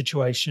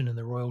situation and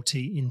the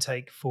royalty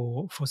intake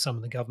for some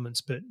of the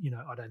governments. But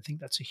I don't think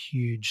that's a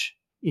huge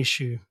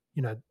issue.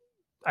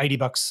 80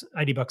 bucks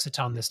a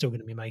ton, Yeah. they're still going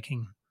to be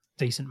making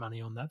decent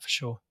money on that for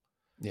sure.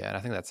 Yeah, and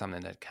I think that's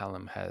something that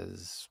Callum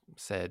has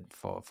said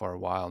for a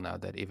while now,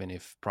 that even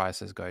if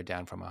prices go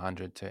down from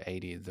 100 to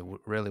 80, the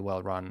really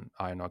well run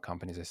iron ore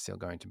companies are still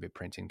going to be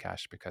printing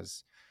cash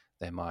because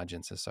their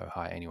margins are so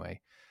high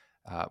anyway.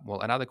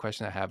 Well, another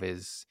question I have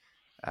is,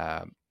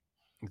 um,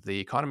 the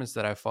economists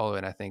that I follow,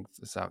 and I think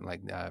something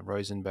like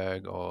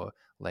Rosenberg or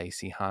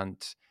Lacey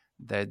Hunt,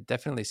 there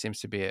definitely seems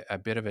to be a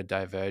bit of a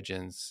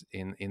divergence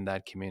in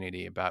that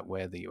community about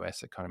where the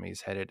US economy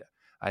is headed.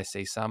 I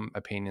see some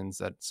opinions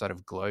that sort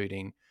of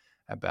gloating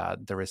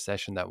about the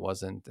recession that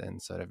wasn't,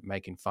 and sort of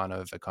making fun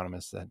of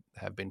economists that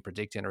have been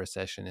predicting a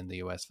recession in the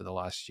US for the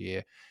last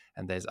year.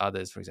 And there's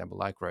others, for example,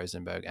 like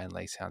Rosenberg and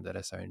Lacey Hunt, that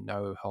are saying,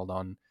 no, hold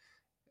on,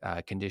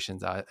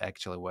 conditions are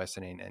actually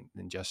worsening,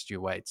 and just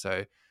you wait.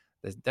 So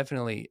there's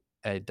definitely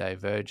a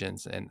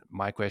divergence. And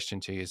my question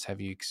to you is,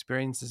 have you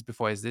experienced this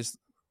before? Is this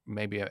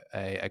maybe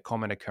a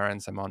common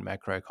occurrence among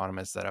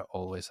macroeconomists that are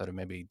always sort of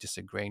maybe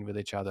disagreeing with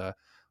each other?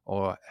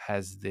 Or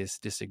has this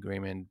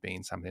disagreement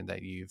been something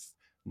that you've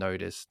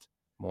noticed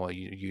more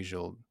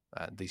usual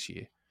this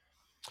year?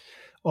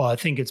 Well, I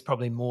think it's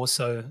probably more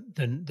so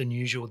than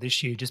usual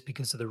this year, just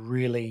because of the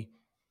really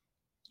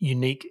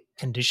unique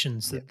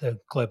conditions Yeah. that the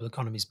global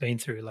economy's been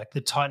through. Like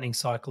the tightening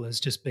cycle has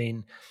just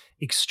been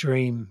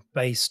extreme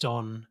based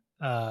on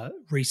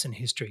recent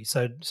history.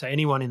 So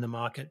anyone in the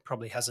market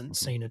probably hasn't Mhm.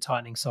 seen a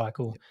tightening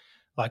cycle Yeah.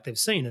 like they've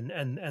seen,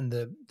 and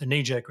the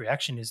knee jerk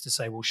reaction is to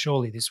say, well,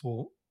 surely this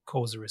will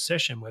cause a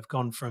recession. We've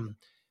gone from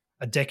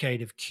a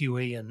decade of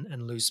QE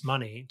and loose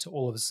money to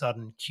all of a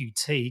sudden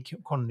QT,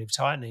 quantitative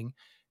tightening,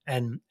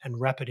 and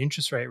rapid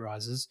interest rate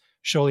rises.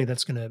 Surely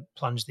that's going to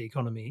plunge the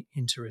economy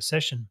into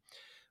recession.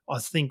 I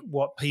think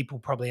what people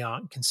probably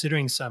aren't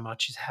considering so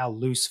much is how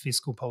loose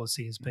fiscal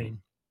policy has Mhm.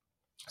 been.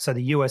 So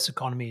the US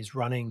economy is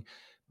running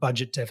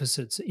budget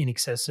deficits in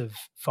excess of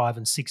 5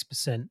 and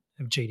 6%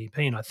 of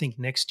GDP. And I think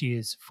next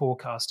year's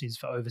forecast is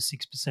for over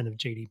 6% of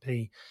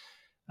GDP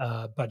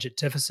budget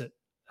deficit.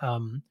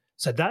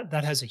 So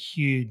that has a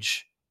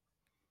huge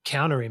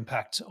counter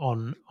impact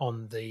on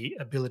the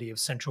ability of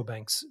central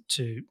banks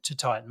to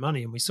tighten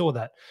money. And we saw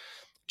that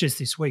just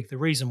this week. The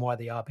reason why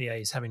the RBA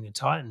is having to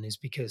tighten is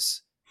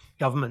because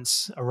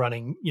governments are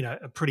running,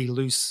 a pretty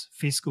loose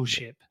fiscal Yeah.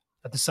 ship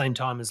at the same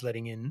time as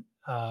letting in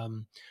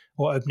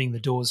or opening the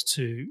doors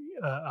to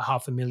a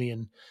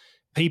 500,000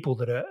 people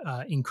that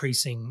are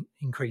increasing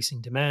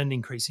demand,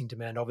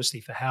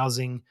 obviously for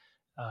housing.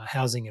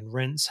 Housing and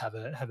rents have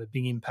a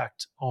big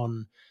impact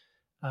on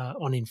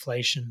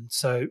inflation.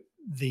 So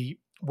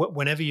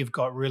whenever you've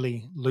got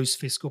really loose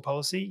fiscal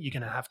policy, you're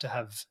going to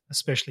have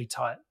especially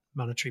tight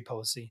monetary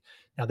policy.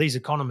 Now, these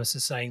economists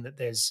are saying that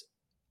there's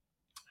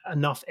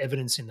enough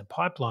evidence in the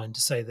pipeline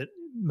to say that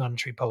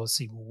monetary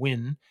policy will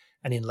win.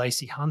 And in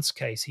Lacey Hunt's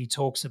case, he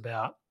talks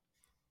about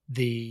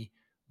the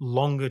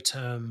longer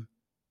term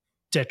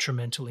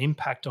detrimental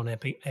impact on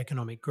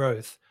economic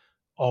growth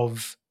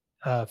of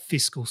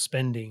fiscal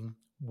spending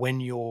when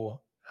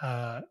your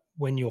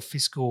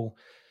fiscal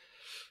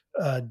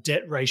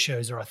debt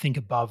ratios are, I think,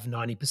 above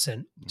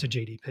 90% to Mhm.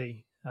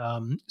 GDP.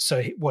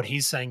 So what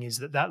he's saying is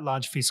that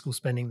large fiscal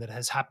spending that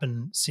has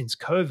happened since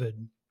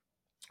COVID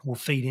will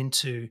feed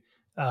into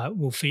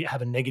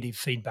have a negative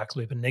feedback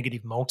loop, a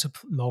negative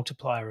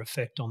multiplier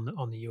effect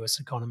on the US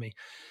economy.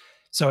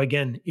 So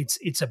again,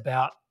 it's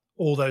about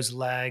all those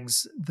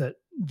lags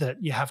that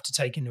you have to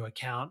take into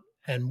account,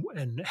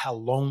 and how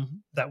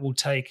long that will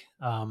take.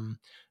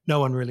 No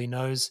one really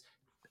knows.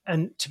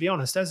 And to be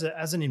honest,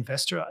 as an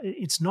investor,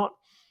 it's not,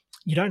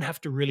 you don't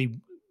have to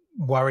really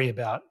worry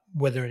about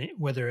whether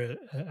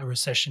a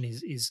recession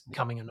is Yeah.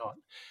 coming or not.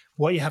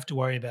 What you have to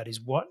worry about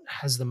is what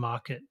has the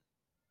market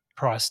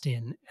priced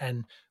in,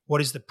 and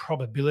what is the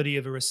probability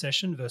of a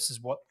recession versus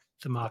what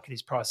the market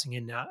is pricing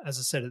in. Now, as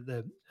I said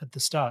at the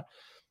start,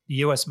 the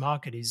US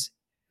market is,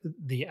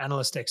 the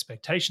analyst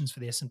expectations for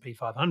the S&P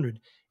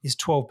 500 is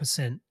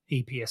 12%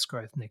 EPS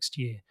growth next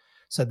year.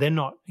 So they're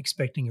not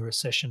expecting a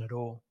recession at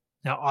all.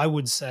 Now, I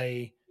would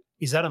say,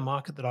 is that a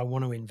market that I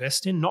want to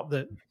invest in? Not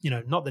that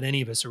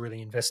any of us are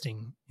really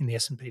investing in the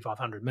S&P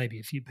 500. Maybe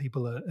a few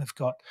people have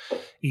got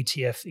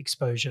ETF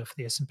exposure for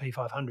the S&P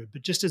 500,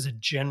 but just as a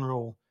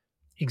general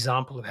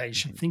example of how you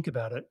should Mhm. think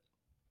about it,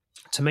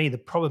 to me, the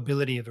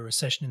probability of a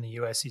recession in the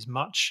US is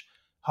much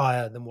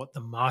higher than what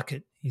the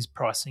market is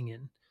pricing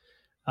in.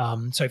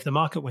 So if the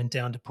market went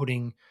down to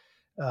putting,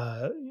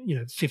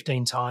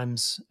 15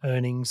 times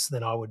earnings,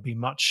 then I would be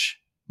much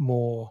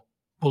more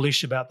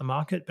bullish about the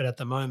market. But at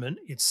the moment,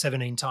 it's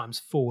 17 times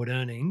forward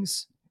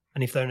earnings.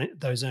 And if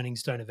those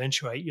earnings don't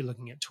eventuate, you're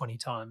looking at 20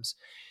 times,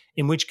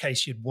 in which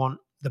case you'd want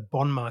the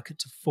bond market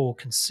to fall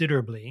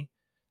considerably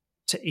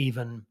to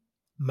even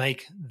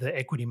make the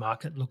equity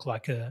market look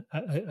like a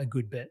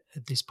good bet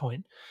at this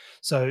point.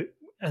 So,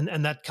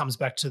 and that comes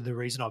back to the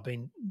reason I've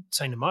been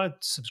saying to my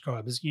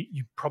subscribers,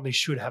 you probably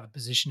should have a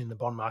position in the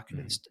bond market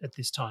Mhm. at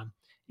this time.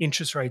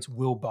 Interest rates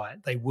will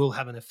bite; they will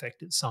have an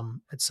effect at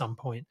some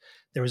point.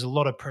 There is a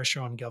lot of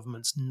pressure on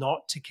governments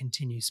not to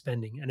continue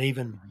spending, and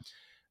even Mhm.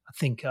 I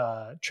think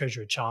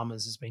Treasurer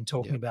Chalmers has been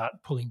talking Yeah.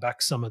 about pulling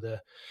back some of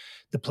the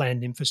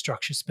planned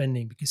infrastructure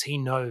spending, because he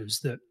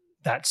knows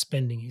that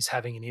spending is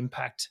having an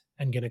impact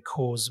and going to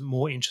cause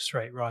more interest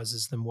rate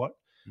rises than what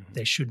Mhm.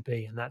 there should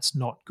be, and that's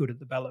not good at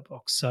the ballot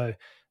box. So,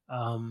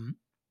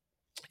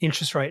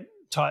 interest rate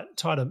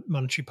tighter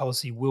monetary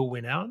policy will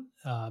win out,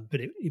 but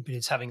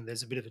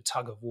there's a bit of a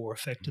tug of war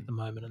effect at Mhm. the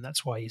moment, and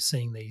that's why you're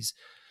seeing these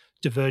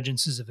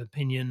divergences of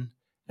opinion.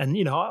 And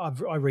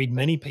I read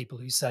many people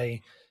who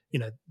say,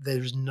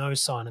 there's no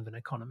sign of an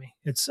economy.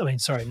 No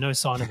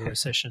sign of a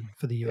recession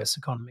for the Yeah. U.S.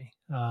 economy.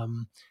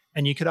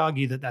 And you could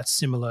argue that that's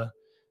similar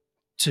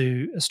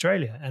to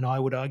Australia, and I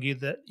would argue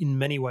that in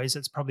many ways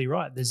that's probably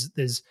right. There's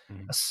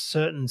Mhm. a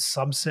certain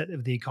subset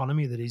of the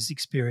economy that is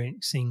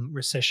experiencing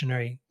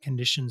recessionary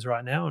conditions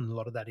right now, and a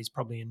lot of that is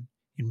probably in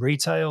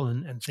retail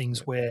and things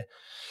Yeah.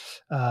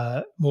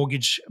 where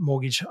mortgage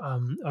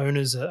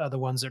owners are the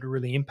ones that are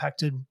really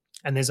impacted,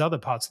 and there's other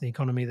parts of the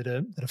economy that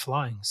are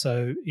flying.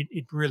 So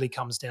it really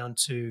comes down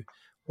to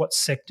what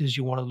sectors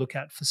you want to look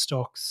at for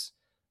stocks,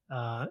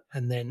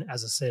 and then,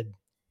 as I said,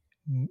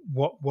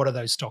 what are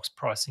those stocks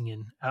pricing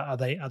in? Are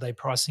they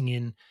pricing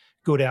in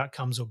good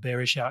outcomes or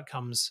bearish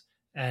outcomes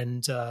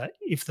And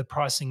if the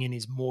pricing in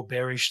is more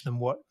bearish than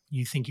what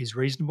you think is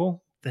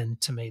reasonable, then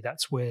to me,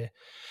 that's where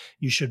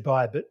you should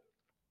buy. But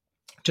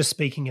just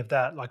speaking of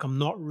that, like I'm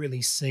not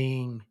really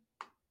seeing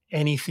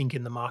anything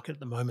in the market at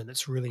the moment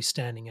that's really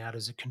standing out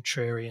as a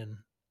contrarian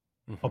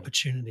Hmm.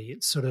 opportunity.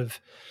 It's sort of,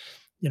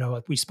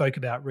 like we spoke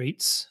about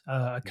REITs a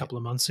Yeah. couple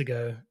of months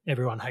ago.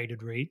 Everyone hated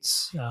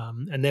REITs,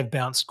 and they've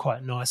bounced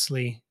quite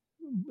nicely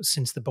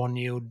since the bond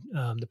yield.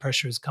 The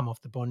pressure has come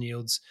off the bond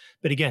yields,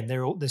 but again,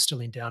 they're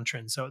still in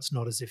downtrend, so it's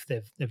not as if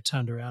they've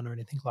turned around or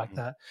anything like Hmm.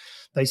 that.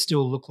 They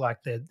still look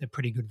like they're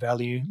pretty good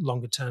value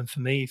longer term for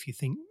me. If you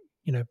think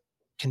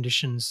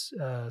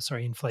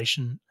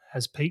inflation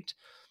has peaked.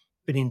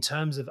 But in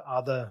terms of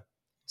other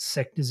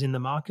sectors in the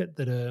market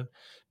that are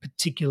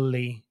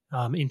particularly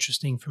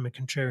interesting from a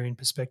contrarian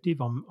perspective,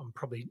 I'm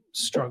probably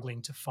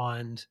struggling to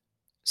find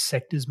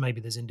sectors.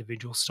 Maybe there's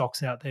individual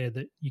stocks out there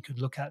that you could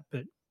look at,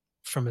 but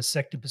from a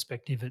sector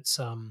perspective,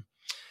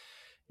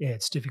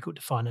 it's difficult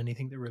to find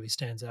anything that really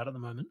stands out at the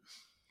moment.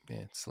 Yeah,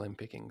 it's slim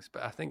pickings.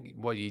 But I think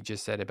what you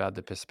just said about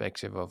the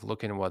perspective of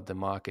looking at what the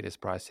market is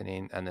pricing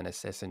in and then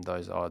assessing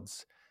those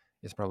odds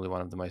is probably one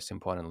of the most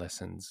important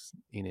lessons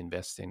in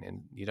investing.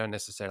 And you don't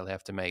necessarily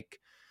have to make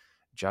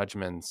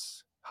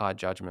hard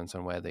judgments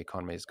on where the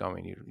economy is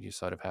going. You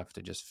sort of have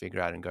to just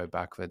figure out and go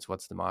backwards.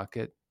 What's the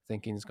market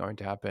thinking is going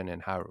to happen,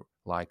 and how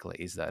likely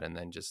is that? And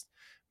then just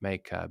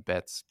make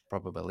bets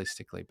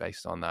probabilistically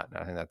based on that. And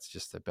I think that's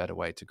just a better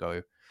way to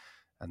go.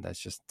 And that's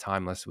just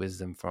timeless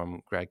wisdom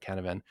from Greg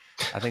Canavan.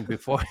 I think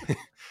before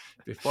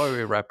before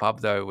we wrap up,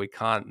 though, we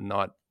can't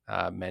not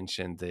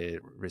mention the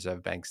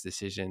Reserve Bank's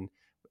decision.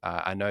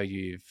 I know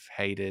you've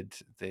hated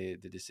the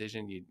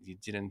decision. You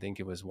didn't think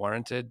it was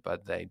warranted,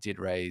 but they did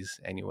raise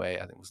anyway.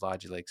 I think it was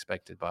largely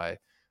expected by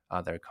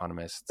other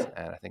economists,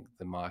 and I think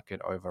the market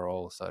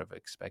overall sort of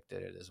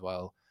expected it as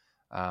well.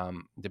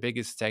 The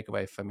biggest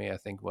takeaway for me, I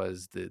think,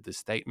 was the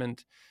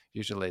statement.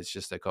 Usually, it's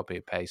just a copy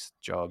paste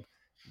job.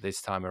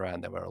 This time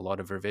around, there were a lot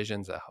of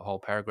revisions. A whole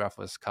paragraph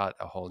was cut,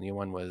 a whole new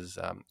one was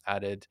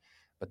added.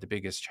 But the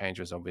biggest change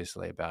was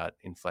obviously about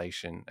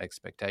inflation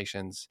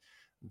expectations.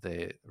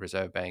 The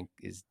Reserve Bank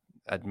is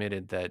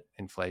admitted that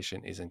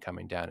inflation isn't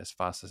coming down as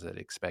fast as it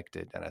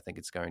expected, and I think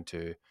it's going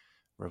to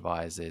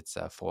revise its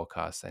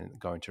forecast and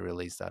going to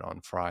release that on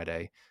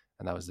Friday.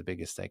 And that was the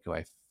biggest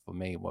takeaway for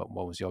me. What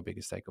was your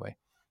biggest takeaway?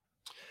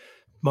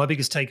 My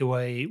biggest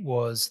takeaway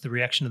was the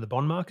reaction of the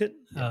bond market.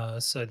 Yeah.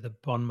 So the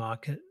bond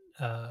market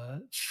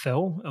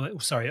fell.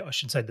 Sorry, I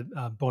should say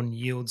the bond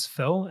yields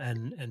fell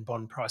and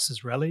bond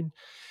prices rallied.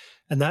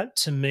 And that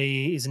to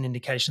me is an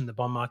indication the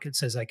bond market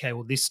says, okay,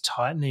 well, this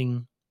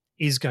tightening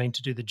is going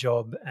to do the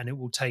job and it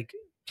will take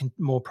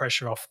more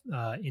pressure off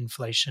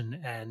inflation.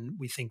 And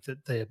we think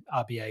that the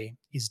RBA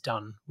is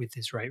done with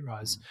this rate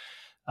rise.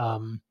 Mm.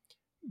 Um,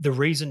 the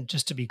reason,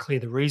 just to be clear,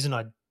 the reason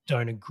I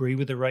don't agree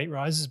with the rate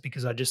rise is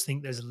because I just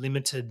think there's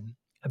limited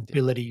Yeah.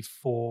 ability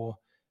for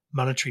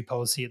monetary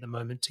policy at the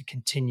moment to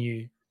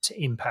continue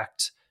to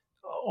impact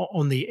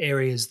on the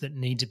areas that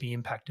need to be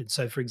impacted.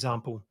 So, for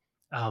example,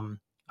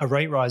 a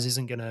rate rise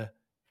isn't going to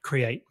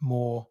create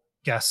more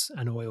gas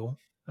and oil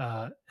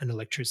and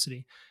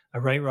electricity. A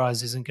rate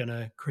rise isn't going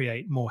to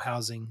create more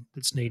housing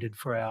that's Mhm. needed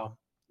for our,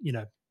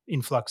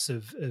 influx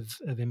of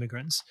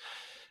immigrants.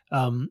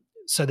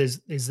 So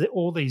there's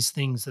all these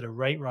things that a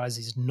rate rise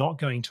is not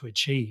going to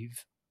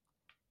achieve,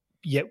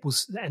 yet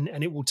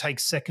and it will take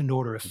second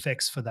order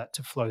effects for that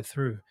to flow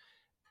through.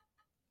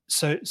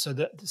 So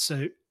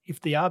if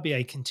the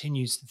RBA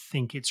continues to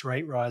think its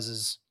rate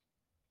rises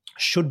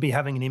should be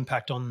having an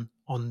impact on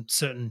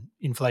certain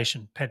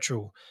inflation,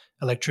 petrol,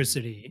 Mhm.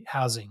 electricity,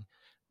 housing,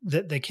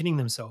 that they're kidding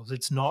themselves.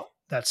 It's not.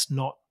 That's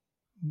not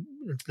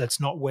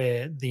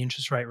where the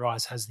interest rate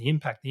rise has the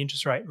impact. The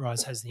interest rate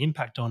rise has the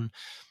impact on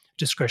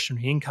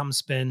discretionary income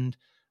spend.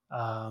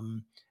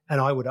 And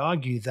I would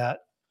argue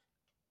that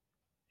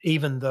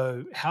even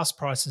though house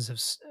prices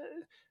have,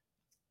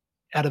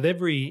 out of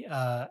every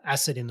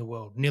asset in the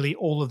world, nearly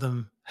all of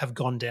them have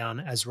gone down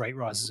as rate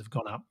rises Mhm. have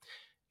gone up,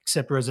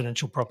 except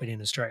residential property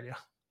in Australia.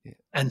 Yeah.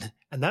 And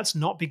that's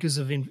not because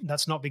of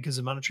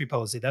monetary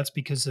policy. That's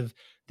because of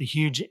the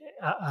huge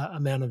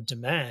amount of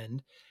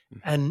demand.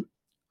 Mhm. And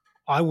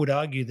I would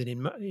argue that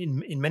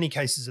in many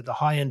cases at the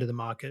high end of the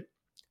market,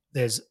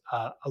 there's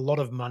a lot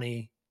of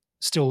money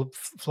still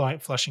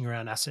flushing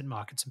around asset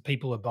markets, and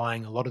people are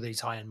buying a lot of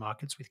these high end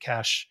markets with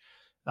cash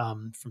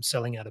from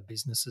selling out of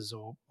businesses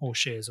or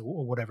shares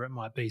or whatever it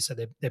might be. So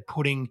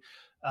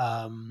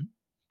um,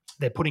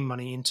 they're putting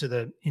money into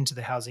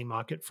the housing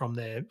market from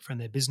their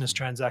business Mhm.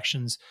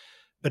 transactions,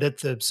 but at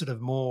the sort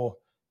of more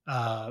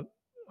uh,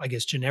 I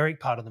guess generic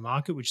part of the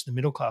market, which is the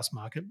middle class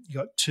market, you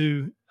got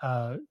two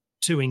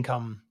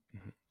income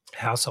Mhm.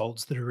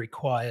 households that are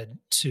required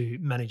to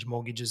manage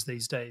mortgages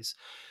these days.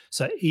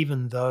 So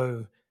even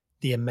though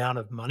the amount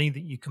of money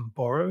that you can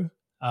borrow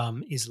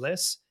is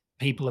less,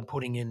 people are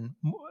putting in,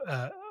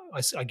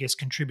 I guess,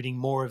 contributing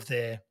more of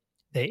their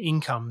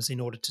incomes in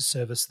order to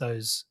service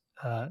those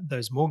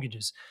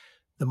mortgages.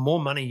 The more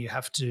money you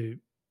have to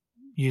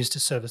use to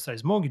service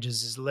those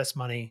mortgages is less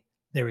money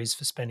there is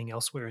for spending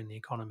elsewhere in the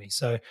economy.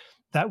 So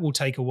that will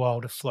take a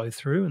while to flow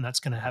through, and that's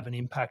going to have an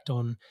impact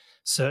on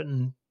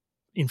certain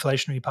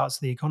inflationary parts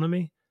of the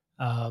economy.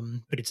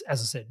 But it's,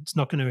 as I said, it's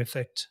not going to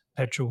affect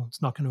petrol.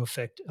 It's not going to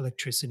affect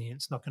electricity.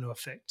 It's not going to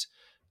affect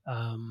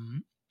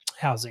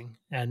housing,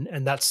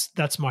 and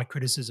that's my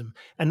criticism.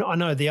 And I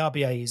know the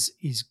RBA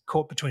is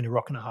caught between a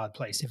rock and a hard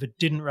place. If it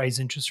didn't raise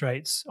interest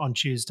rates on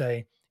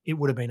Tuesday, it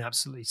would have been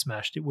absolutely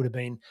smashed. It would have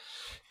been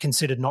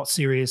considered not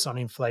serious on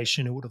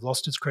inflation. It would have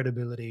lost its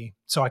credibility.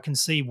 So I can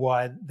see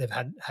why they've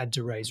had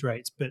to raise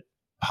rates, but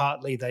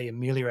partly they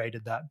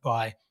ameliorated that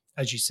by,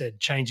 as you said,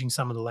 changing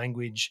some of the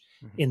language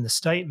in the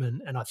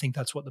statement. And I think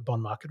that's what the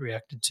bond market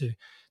reacted to.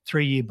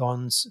 3-year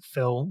bonds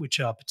fell, which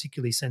are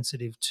particularly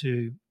sensitive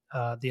to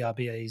the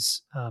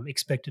RBA's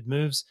expected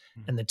moves,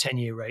 and the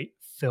 10-year rate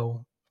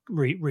fell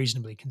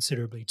reasonably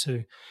considerably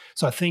too.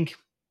 So I think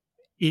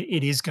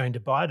it is going to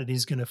bite. It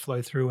is going to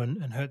flow through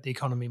and hurt the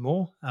economy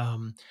more.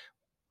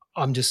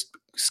 I'm just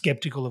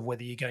skeptical of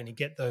whether you're going to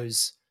get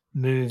those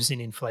moves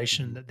in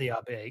inflation that the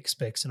RBA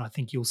expects. And I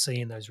think you'll see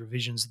in those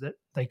revisions that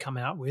they come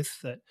out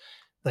with that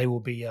they will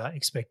be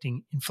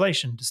expecting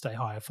inflation to stay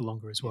higher for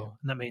longer as well. Yeah.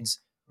 And that means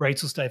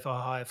rates will stay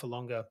higher for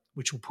longer,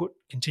 which will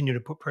continue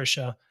to put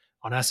pressure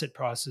on asset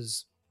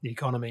prices, the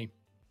economy,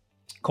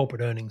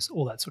 corporate earnings,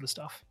 all that sort of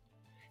stuff.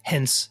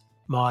 Hence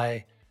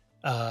my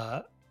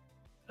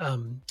I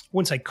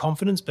wouldn't say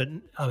confidence, but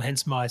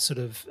hence my sort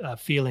of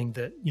feeling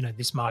that,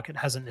 this market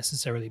hasn't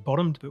necessarily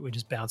bottomed, but we're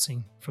just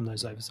bouncing from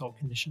those oversold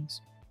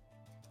conditions.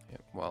 Yeah,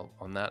 well,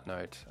 on that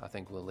note, I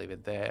think we'll leave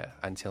it there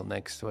until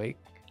next week.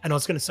 And I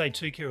was going to say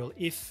too, Kirill,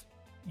 if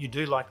you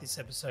do like this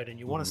episode and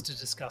you want us to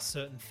discuss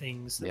certain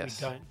things that we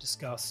don't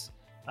discuss,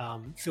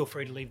 feel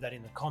free to leave that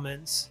in the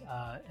comments,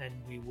 and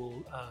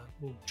we'll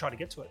try to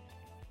get to it.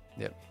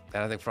 Yep.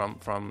 And I think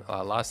from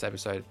last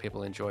episode,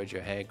 people enjoyed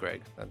your hair,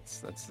 Greg.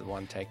 That's the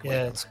one takeaway.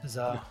 Yeah, it's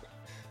bizarre.